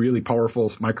some really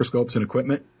powerful microscopes and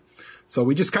equipment. So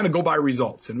we just kind of go by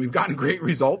results, and we've gotten great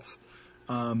results,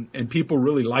 and people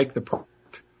really like the product.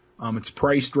 It's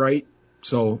priced right,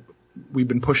 so we've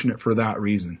been pushing it for that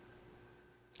reason.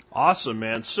 Awesome,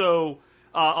 man. So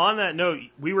on that note,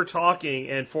 we were talking,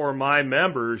 and for my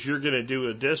members, you're going to do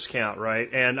a discount, right?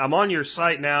 And I'm on your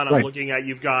site now, and I'm looking at,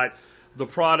 you've got the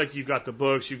product, you've got the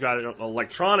books, you've got an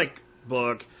electronic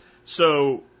book.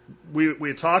 So we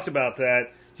had talked about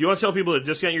that. Do you want to tell people the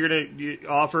discount you're going to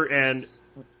offer, and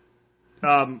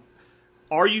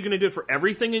are you going to do it for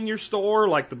everything in your store,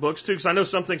 like the books too? Because I know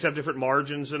some things have different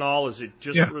margins and all. Is it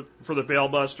just for the Bale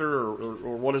Buster,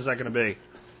 or what is that going to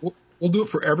be? We'll do it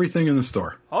for everything in the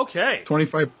store. Okay.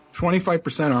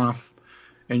 25% off,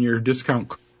 and your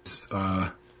discount.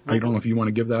 I don't know if you want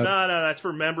to give that. No, that's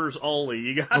for members only.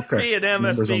 You got to be an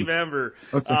Members MSB only. member.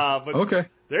 Okay. Okay.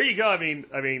 There you go. I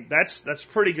mean, that's a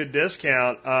pretty good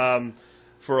discount.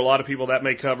 For a lot of people, that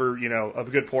may cover, a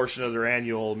good portion of their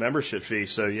annual membership fee.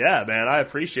 So yeah, man, I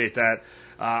appreciate that.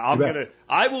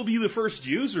 I will be the first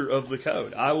user of the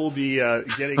code. I will be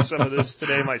getting some of this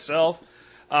today myself.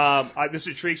 This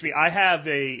intrigues me. I have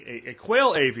a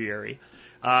quail aviary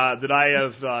that I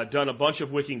have done a bunch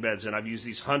of wicking beds in. I've used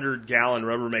these 100-gallon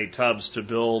Rubbermaid tubs to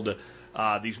build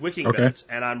these wicking beds,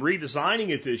 and I'm redesigning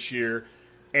it this year.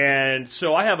 And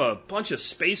so I have a bunch of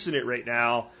space in it right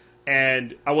now,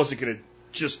 and I wasn't gonna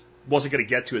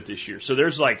get to it this year. So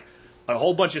there's like a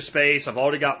whole bunch of space. I've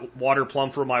already got water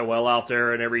plumbed for my well out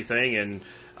there and everything, and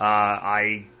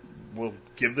I will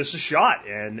give this a shot,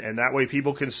 and that way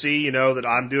people can see, that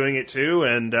I'm doing it too.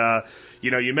 And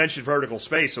you mentioned vertical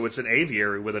space, so it's an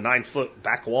aviary with a 9-foot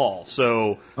back wall.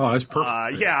 So that's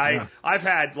perfect. I've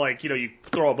had you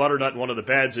throw a butternut in one of the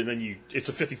beds, and then it's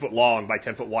a 50-foot long by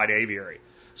 10-foot wide aviary.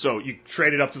 So you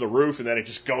trade it up to the roof, and then it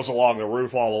just goes along the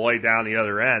roof all the way down the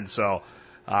other end. So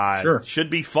it should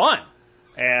be fun.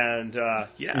 And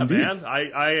man,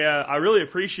 I really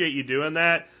appreciate you doing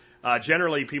that.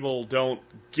 Generally, people don't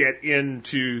get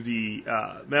into the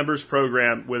members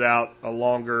program without a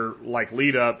longer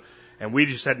lead up, and we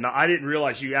just I didn't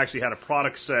realize you actually had a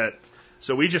product set.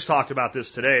 So we just talked about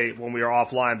this today when we were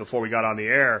offline before we got on the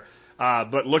air.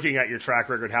 But looking at your track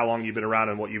record, how long you've been around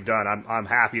and what you've done, I'm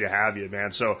happy to have you,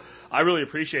 man. So I really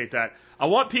appreciate that. I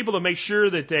want people to make sure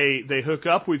that they hook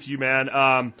up with you,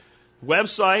 man.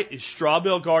 Website is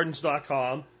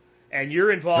strawbaleGardens.com, and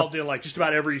you're involved in just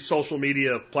about every social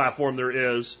media platform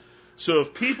there is. So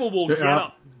if people will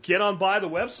get on by the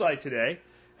website today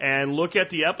and look at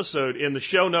the episode in the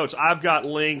show notes, I've got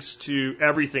links to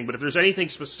everything. But if there's anything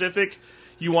specific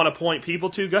you want to point people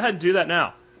to, go ahead and do that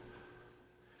now.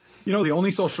 The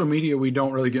only social media we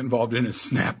don't really get involved in is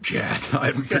Snapchat. I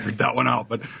haven't figured that one out,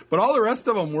 but all the rest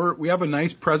of them, we have a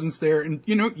nice presence there. And,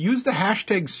 use the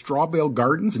hashtag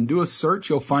StrawBaleGardens and do a search.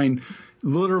 You'll find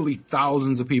literally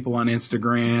thousands of people on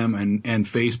Instagram and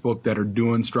Facebook that are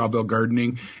doing straw bale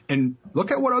gardening. And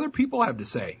look at what other people have to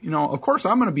say. Of course,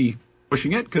 I'm going to be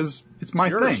pushing it because it's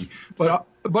my thing. But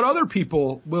other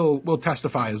people will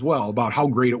testify as well about how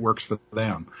great it works for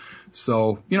them.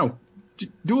 So,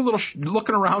 do a little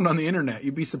looking around on the internet.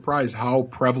 You'd be surprised how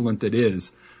prevalent it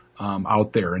is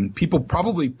out there. And people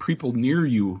near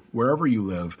you, wherever you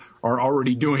live, are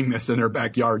already doing this in their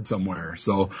backyard somewhere.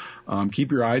 So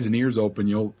keep your eyes and ears open.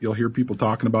 You'll hear people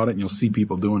talking about it, and you'll see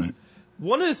people doing it.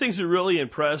 One of the things that really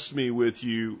impressed me with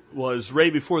you was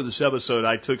right before this episode,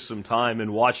 I took some time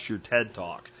and watched your TED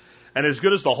Talk. And as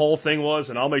good as the whole thing was,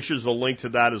 and I'll make sure there's a link to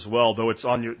that as well, though it's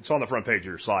on the front page of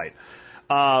your site.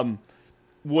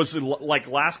 Was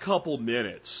last couple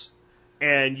minutes,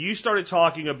 and you started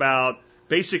talking about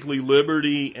basically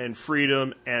liberty and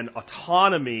freedom and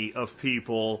autonomy of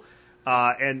people,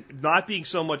 and not being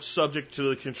so much subject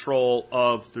to the control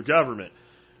of the government.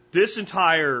 This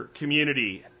entire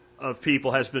community of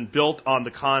people has been built on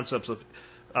the concepts of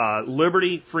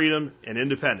liberty, freedom, and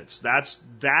independence.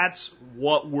 That's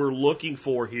what we're looking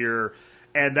for here,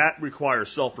 and that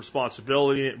requires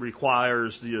self-responsibility. It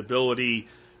requires the ability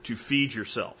to feed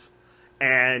yourself.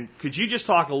 And could you just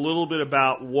talk a little bit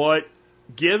about what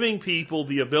giving people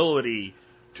the ability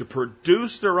to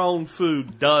produce their own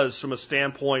food does from a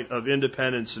standpoint of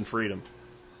independence and freedom?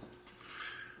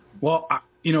 Well,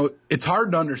 it's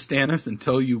hard to understand this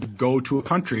until you go to a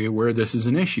country where this is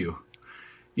an issue.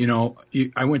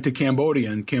 I went to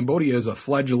Cambodia, and Cambodia is a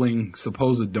fledgling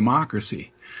supposed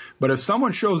democracy. But if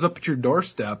someone shows up at your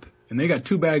doorstep and they got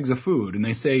 2 bags of food, and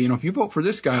they say, if you vote for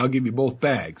this guy, I'll give you both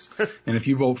bags. And if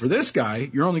you vote for this guy,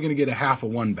 you're only going to get a half of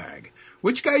one bag.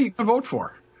 Which guy you going to vote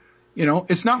for?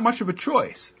 It's not much of a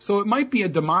choice. So it might be a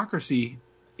democracy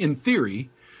in theory,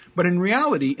 but in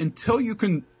reality, until you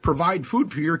can provide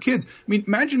food for your kids.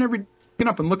 Imagine every day waking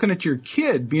up and looking at your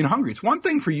kid being hungry. It's one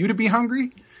thing for you to be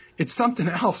hungry. It's something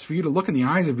else for you to look in the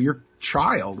eyes of your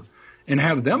child and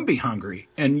have them be hungry.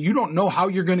 And you don't know how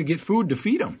you're going to get food to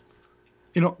feed them.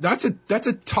 That's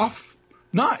a tough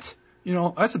nut.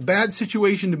 That's a bad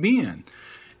situation to be in.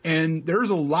 And there's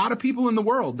a lot of people in the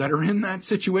world that are in that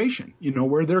situation,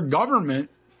 where their government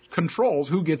controls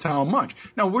who gets how much.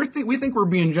 Now we think we're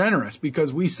being generous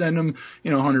because we send them,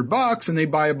 $100 and they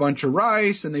buy a bunch of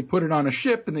rice and they put it on a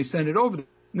ship and they send it over and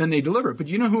then they deliver it. But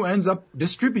who ends up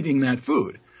distributing that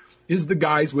food is the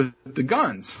guys with the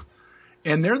guns.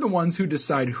 And they're the ones who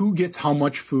decide who gets how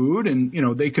much food, and,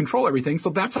 they control everything. So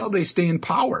that's how they stay in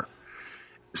power.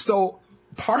 So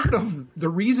part of the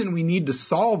reason we need to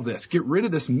solve this, get rid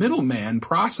of this middleman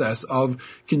process of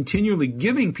continually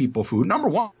giving people food. Number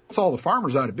one, it's all the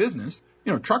farmers out of business.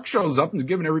 Truck shows up and is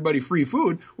giving everybody free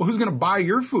food. Well, who's going to buy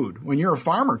your food when you're a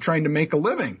farmer trying to make a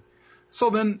living? So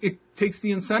then it takes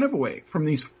the incentive away from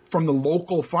the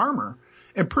local farmer.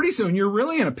 And pretty soon you're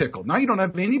really in a pickle. Now you don't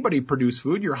have anybody produce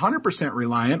food. You're 100%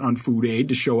 reliant on food aid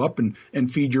to show up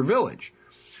and feed your village.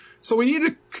 So we need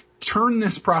to turn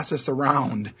this process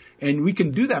around, and we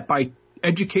can do that by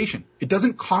education. It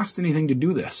doesn't cost anything to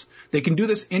do this. They can do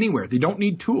this anywhere. They don't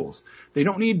need tools. They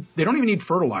don't even need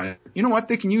fertilizer. You know what?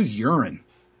 They can use urine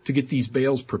to get these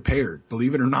bales prepared,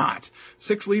 believe it or not.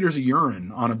 6 liters of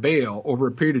urine on a bale over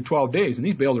a period of 12 days, and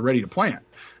these bales are ready to plant.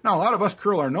 Now, a lot of us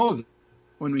curl our noses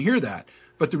when we hear that.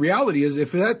 But the reality is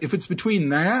if it's between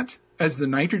that as the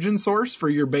nitrogen source for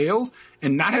your bales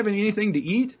and not having anything to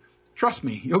eat, trust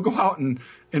me, you'll go out and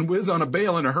whiz on a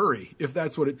bale in a hurry if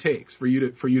that's what it takes for you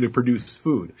to produce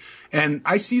food. And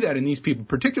I see that in these people,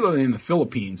 particularly in the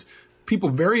Philippines, people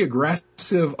very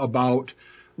aggressive about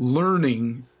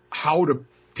learning how to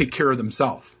take care of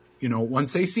themselves.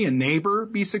 Once they see a neighbor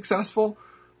be successful,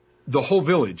 the whole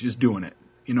village is doing it.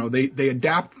 They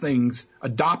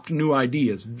adopt new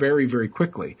ideas very, very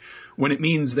quickly when it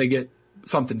means they get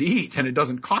something to eat and it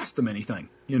doesn't cost them anything.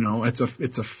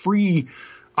 It's a free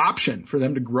option for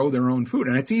them to grow their own food,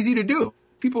 and it's easy to do.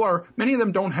 Many of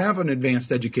them don't have an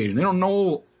advanced education. They don't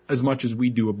know as much as we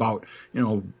do about,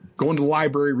 going to the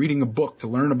library, reading a book to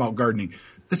learn about gardening.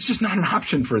 That's just not an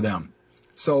option for them.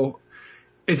 So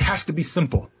it has to be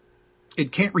simple.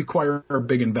 It can't require a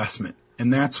big investment.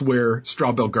 And that's where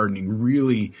straw bale gardening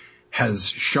really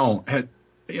has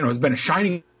been a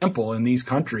shining example in these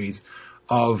countries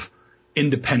of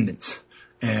independence.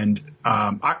 And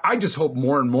I just hope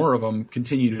more and more of them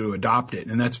continue to adopt it.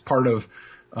 And that's part of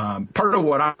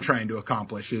what I'm trying to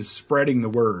accomplish is spreading the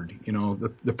word.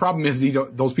 The problem is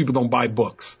those people don't buy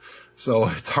books. So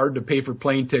it's hard to pay for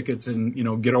plane tickets and,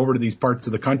 get over to these parts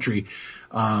of the country.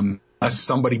 Unless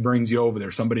somebody brings you over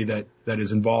there, somebody that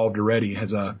is involved already,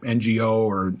 has a NGO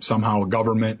or somehow a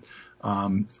government,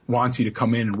 wants you to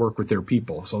come in and work with their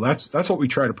people. So that's what we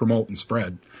try to promote and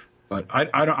spread. But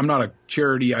I'm not a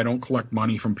charity. I don't collect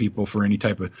money from people for any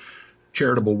type of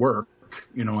charitable work.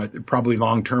 It probably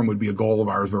long term would be a goal of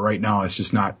ours, but right now it's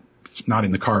just not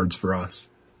in the cards for us.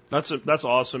 That's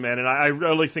awesome, man. And I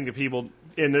really think that people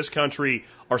in this country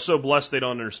are so blessed they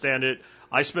don't understand it.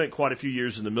 I spent quite a few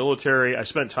years in the military. I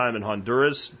spent time in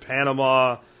Honduras,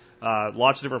 Panama,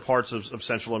 lots of different parts of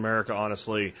Central America,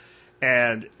 honestly.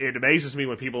 And it amazes me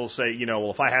when people say,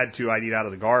 well, if I had to, I'd eat out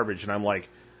of the garbage. And I'm like,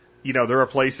 there are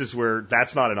places where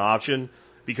that's not an option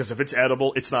because if it's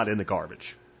edible, it's not in the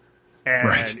garbage. And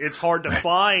right. It's hard to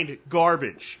find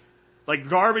garbage. Like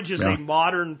garbage is a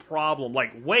modern problem.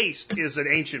 Like waste is an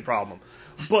ancient problem.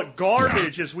 But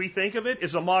garbage, as we think of it,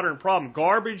 is a modern problem.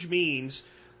 Garbage means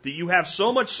that you have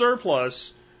so much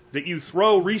surplus that you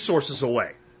throw resources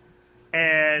away.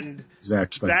 And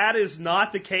exactly. That is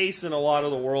not the case in a lot of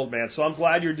the world, man. So I'm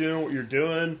glad you're doing what you're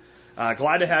doing.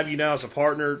 Glad to have you now as a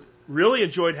partner. Really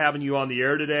enjoyed having you on the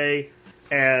air today.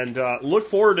 And look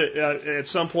forward to, at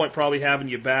some point, probably having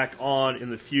you back on in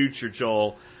the future,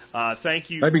 Joel.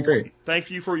 Thank you. That'd be great. Thank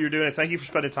you for what you're doing. And thank you for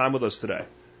spending time with us today.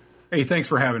 Hey, thanks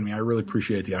for having me. I really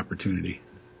appreciate the opportunity.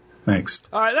 Thanks.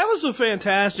 All right, that was a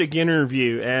fantastic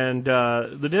interview, and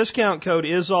the discount code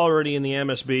is already in the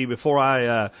MSB. Before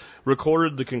I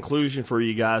recorded the conclusion for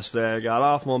you guys today, I got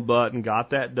off my butt and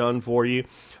got that done for you.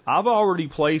 I've already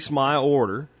placed my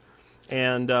order,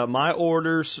 and my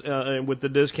orders with the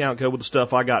discount code with the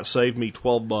stuff I got saved me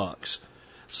 $12.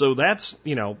 So that's,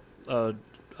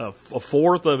 a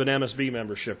fourth of an MSB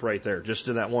membership right there, just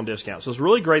in that one discount. So it's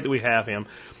really great that we have him.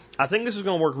 I think this is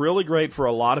going to work really great for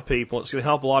a lot of people. It's going to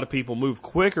help a lot of people move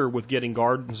quicker with getting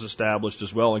gardens established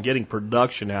as well and getting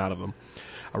production out of them.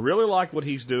 I really like what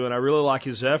he's doing. I really like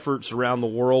his efforts around the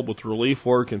world with relief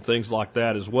work and things like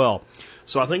that as well.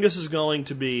 So I think this is going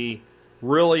to be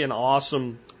really an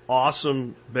awesome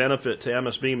benefit to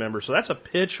MSB members. So that's a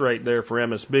pitch right there for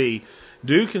MSB.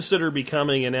 Do consider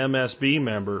becoming an MSB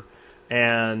member.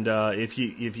 And if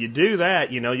you do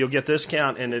that, you'll get this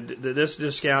discount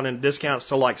and discounts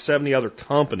to like 70 other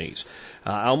companies.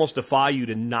 I almost defy you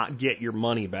to not get your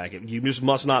money back. You just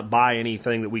must not buy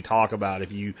anything that we talk about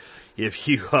if you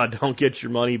don't get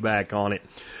your money back on it.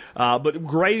 But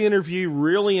great interview.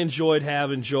 Really enjoyed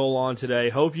having Joel on today.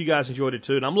 Hope you guys enjoyed it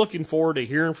too. And I'm looking forward to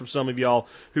hearing from some of y'all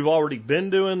who've already been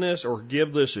doing this or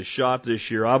give this a shot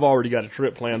this year. I've already got a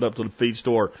trip planned up to the feed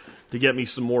store to get me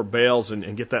some more bales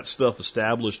and get that stuff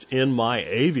established in my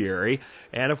aviary.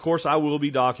 And of course, I will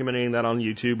be documenting that on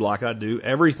YouTube like I do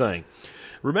everything.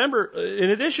 Remember, in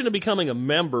addition to becoming a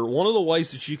member, one of the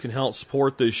ways that you can help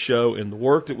support this show and the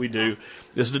work that we do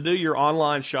is to do your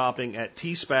online shopping at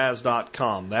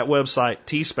tspaz.com. That website,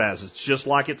 tspaz, it's just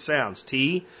like it sounds,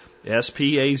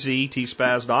 T-S-P-A-Z,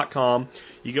 tspaz.com.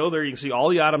 You go there, you can see all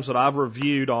the items that I've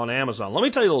reviewed on Amazon. Let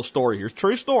me tell you a little story here. It's a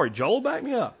true story. Joel, back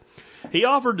me up. He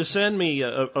offered to send me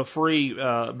a free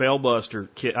bale buster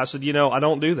kit. I said, I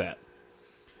don't do that.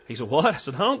 He said, what? I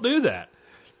said, I don't do that.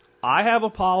 I have a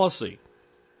policy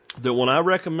that when I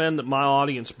recommend that my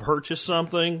audience purchase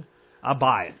something, I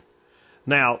buy it.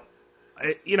 Now,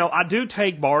 I do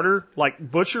take barter, like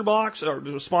Butcher Box, or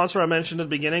the sponsor I mentioned at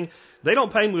the beginning. They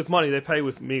don't pay me with money; they pay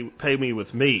me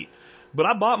with meat. But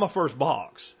I bought my first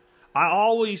box. I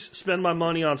always spend my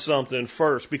money on something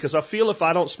first because I feel if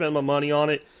I don't spend my money on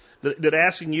it, that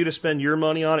asking you to spend your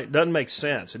money on it doesn't make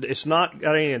sense. It's not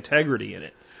got any integrity in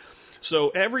it. So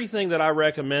everything that I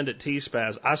recommend at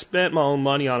T-Spaz, I spent my own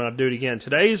money on, and I'll do it again.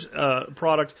 Today's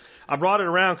product, I brought it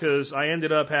around because I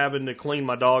ended up having to clean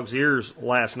my dog's ears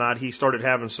last night. He started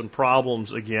having some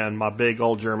problems again, my big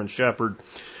old German Shepherd.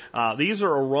 These are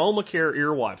AromaCare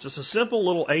ear wipes. It's a simple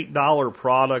little $8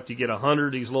 product. You get 100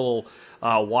 of these little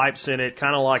wipes in it,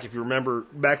 kind of like if you remember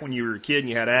back when you were a kid and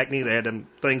you had acne, they had them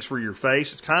things for your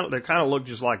face. They kind of look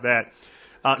just like that.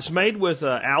 It's made with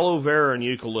aloe vera and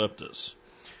eucalyptus.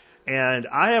 And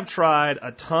I have tried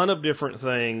a ton of different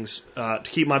things to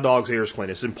keep my dog's ears clean.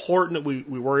 It's important that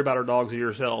we worry about our dog's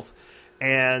ears health.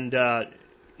 And,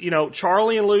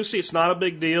 Charlie and Lucy, it's not a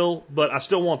big deal, but I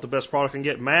still want the best product I can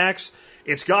get. Max,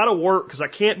 it's got to work because I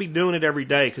can't be doing it every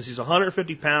day because he's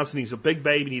 150 pounds and he's a big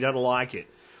baby and he doesn't like it.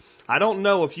 I don't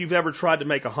know if you've ever tried to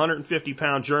make a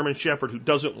 150-pound German Shepherd who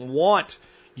doesn't want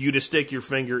you to stick your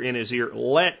finger in his ear,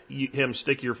 him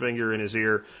stick your finger in his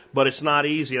ear, but it's not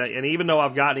easy. And even though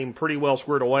I've gotten him pretty well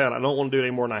squared away on it, I don't want to do it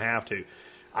any more than I have to.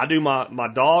 I do my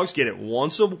dogs get it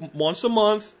once a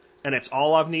month, and it's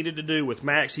all I've needed to do. With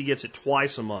Max, he gets it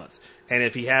twice a month. And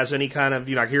if he has any kind of,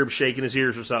 I hear him shaking his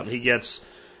ears or something, he gets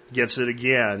it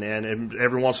again. And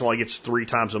every once in a while he gets 3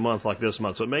 times a month like this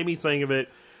month. So it made me think of it.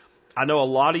 I know a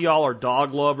lot of y'all are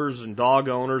dog lovers and dog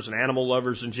owners and animal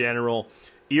lovers in general.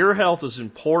 Ear health is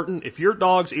important. If your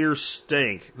dog's ears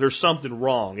stink, there's something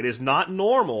wrong. It is not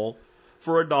normal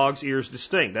for a dog's ears to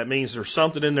stink. That means there's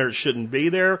something in there that shouldn't be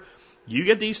there. You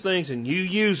get these things and you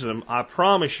use them, I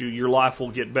promise you your life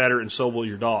will get better and so will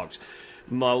your dog's.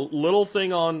 My little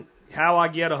thing on how I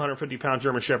get a 150-pound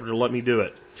German Shepherd to let me do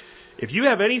it. If you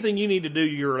have anything you need to do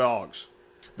to your dogs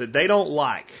that they don't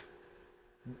like,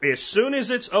 as soon as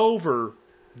it's over,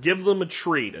 give them a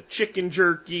treat, a chicken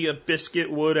jerky, a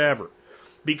biscuit, whatever.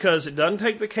 Because it doesn't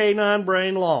take the canine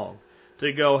brain long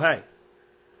to go, hey,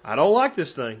 I don't like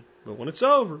this thing, but when it's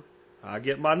over, I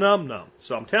get my num-num.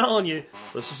 So I'm telling you,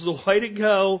 this is the way to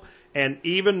go. And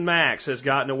even Max has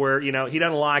gotten to where, he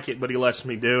doesn't like it, but he lets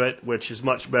me do it, which is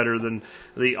much better than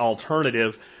the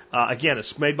alternative. Again,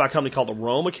 it's made by a company called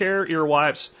AromaCare ear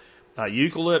wipes,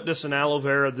 eucalyptus and aloe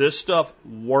vera. This stuff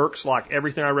works like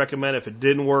everything I recommend. If it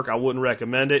didn't work, I wouldn't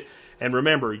recommend it. And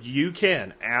remember, you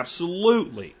can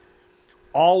absolutely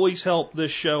always help this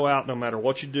show out no matter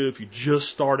what you do. If you just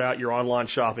start out your online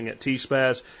shopping at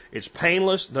T-Spaz, it's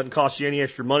painless. It doesn't cost you any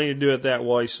extra money to do it that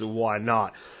way, so why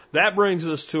not? That brings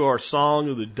us to our song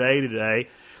of the day today.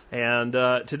 And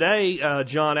today,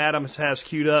 John Adams has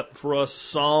queued up for us a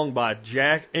song by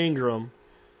Jack Ingram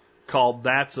called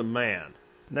That's a Man.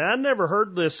 Now, I'd never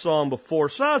heard this song before,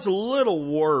 so I was a little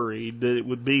worried that it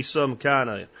would be some kind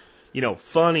of,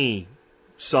 funny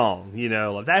song,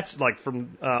 that's like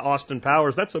from Austin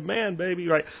Powers. That's a man, baby,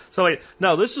 right? So,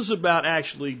 no, this is about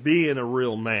actually being a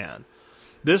real man.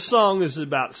 This song is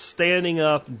about standing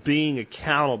up and being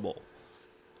accountable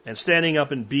and standing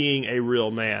up and being a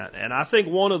real man. And I think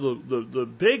one of the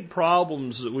big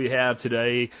problems that we have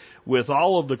today with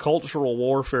all of the cultural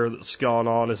warfare that's gone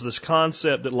on is this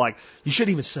concept that, you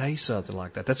shouldn't even say something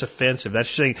like that. That's offensive. That's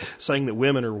saying that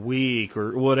women are weak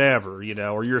or whatever,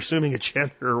 or you're assuming a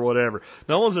gender or whatever.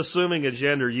 No one's assuming a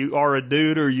gender. You are a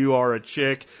dude or you are a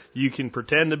chick. You can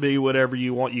pretend to be whatever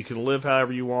you want. You can live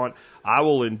however you want. I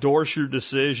will endorse your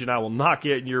decision. I will not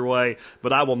get in your way,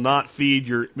 but I will not feed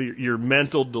your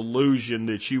mental delusion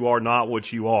that you are not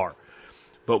what you are.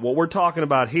 But what we're talking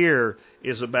about here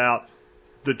is about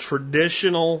the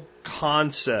traditional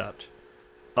concept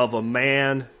of a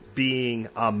man being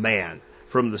a man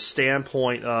from the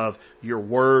standpoint of your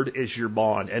word is your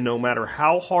bond. And no matter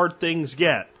how hard things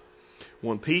get,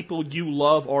 when people you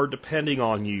love are depending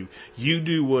on you, you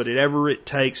do whatever it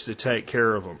takes to take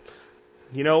care of them.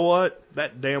 you know what?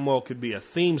 That damn well could be a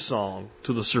theme song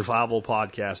to the Survival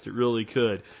Podcast. It really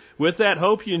could. With that,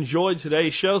 hope you enjoyed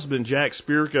today's show. It's been Jack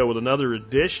Spirko with another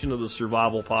edition of the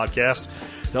Survival Podcast,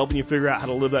 helping you figure out how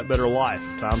to live that better life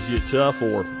if times get tough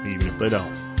or even if they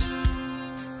don't.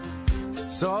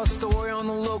 Saw a story on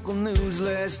the local news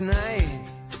last night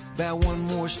about one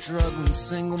more struggling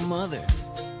single mother.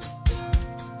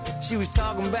 She was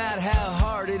talking about how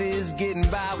hard it is getting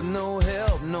by with no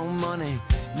help, no money,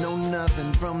 no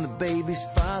nothing from the baby's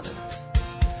father.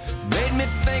 Made me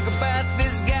think about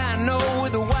this guy I know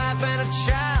with a wife and a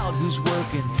child who's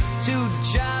working 2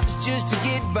 jobs just to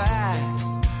get by.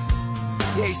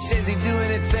 Yeah, he says he'd do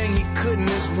anything he could in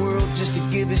this world just to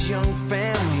give his young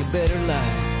family a better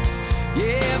life.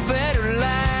 Yeah, a better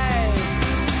life.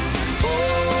 Oh,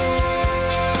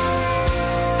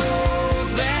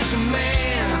 that's a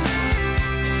man.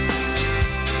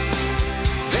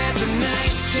 That's a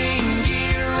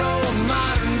 19-year-old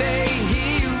modern-day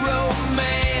hero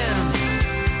man.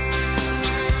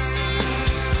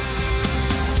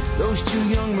 Those 2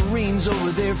 young Marines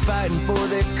over there fighting for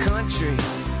their country,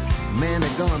 man,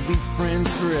 they're gonna be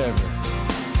friends forever.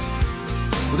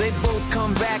 Well, they'd both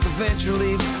come back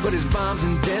eventually, but as bombs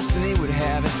and destiny would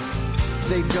have it,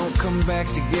 they don't come back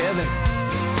together.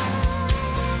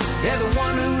 Yeah, the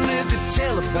one who lived to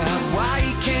tell about why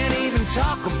he can't even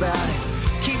talk about it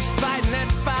keeps fighting that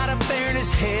fight up there in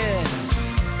his head.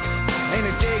 And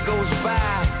a day goes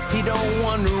by, he don't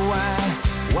wonder why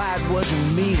it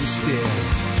wasn't me instead.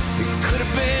 It could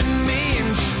have been me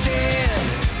instead.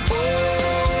 Oh,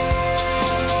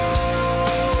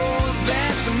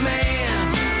 that's a man.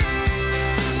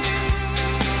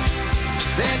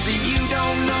 That's a you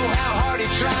don't know how hard he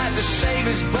tried to save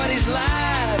his buddy's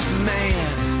life,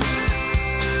 man.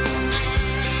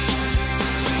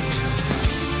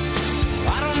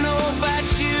 I don't know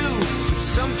about you, but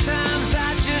sometimes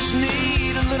I just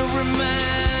need a little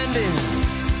reminding.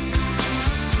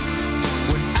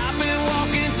 When I've been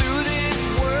walking through this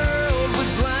world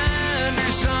with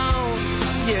blinders on,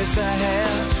 yes I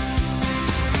have.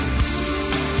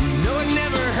 You know it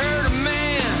never hurt a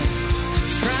man to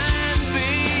try and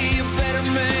be a better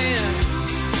man.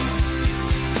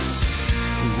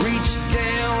 Reach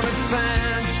down and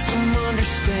find some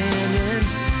understanding,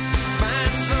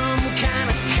 find some kind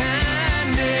of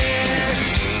kindness.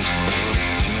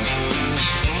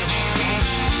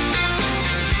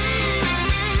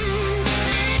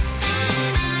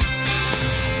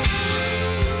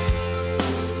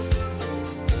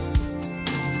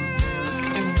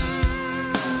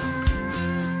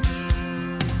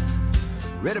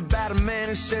 Read about a man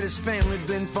who said his family had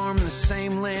been farming the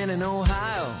same land in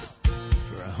Ohio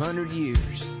for 100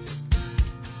 years.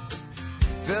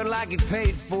 Felt like he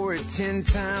paid for it 10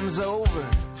 times over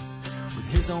with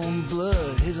his own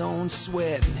blood, his own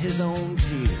sweat, and his own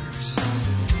tears.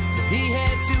 If he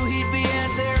had to, he'd be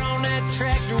out there on that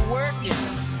tractor working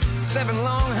 7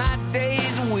 long hot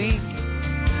days a week.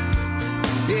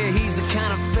 Yeah, he's the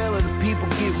kind of fella that people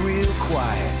get real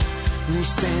quiet when he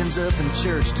stands up in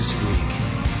church to speak.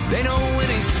 They know when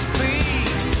he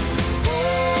speaks. Oh,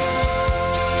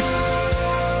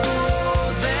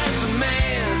 that's a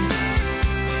man.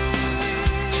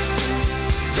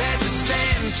 That's a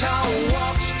stand tall,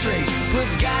 walk straight, put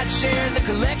God share the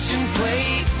collection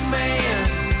plate, man.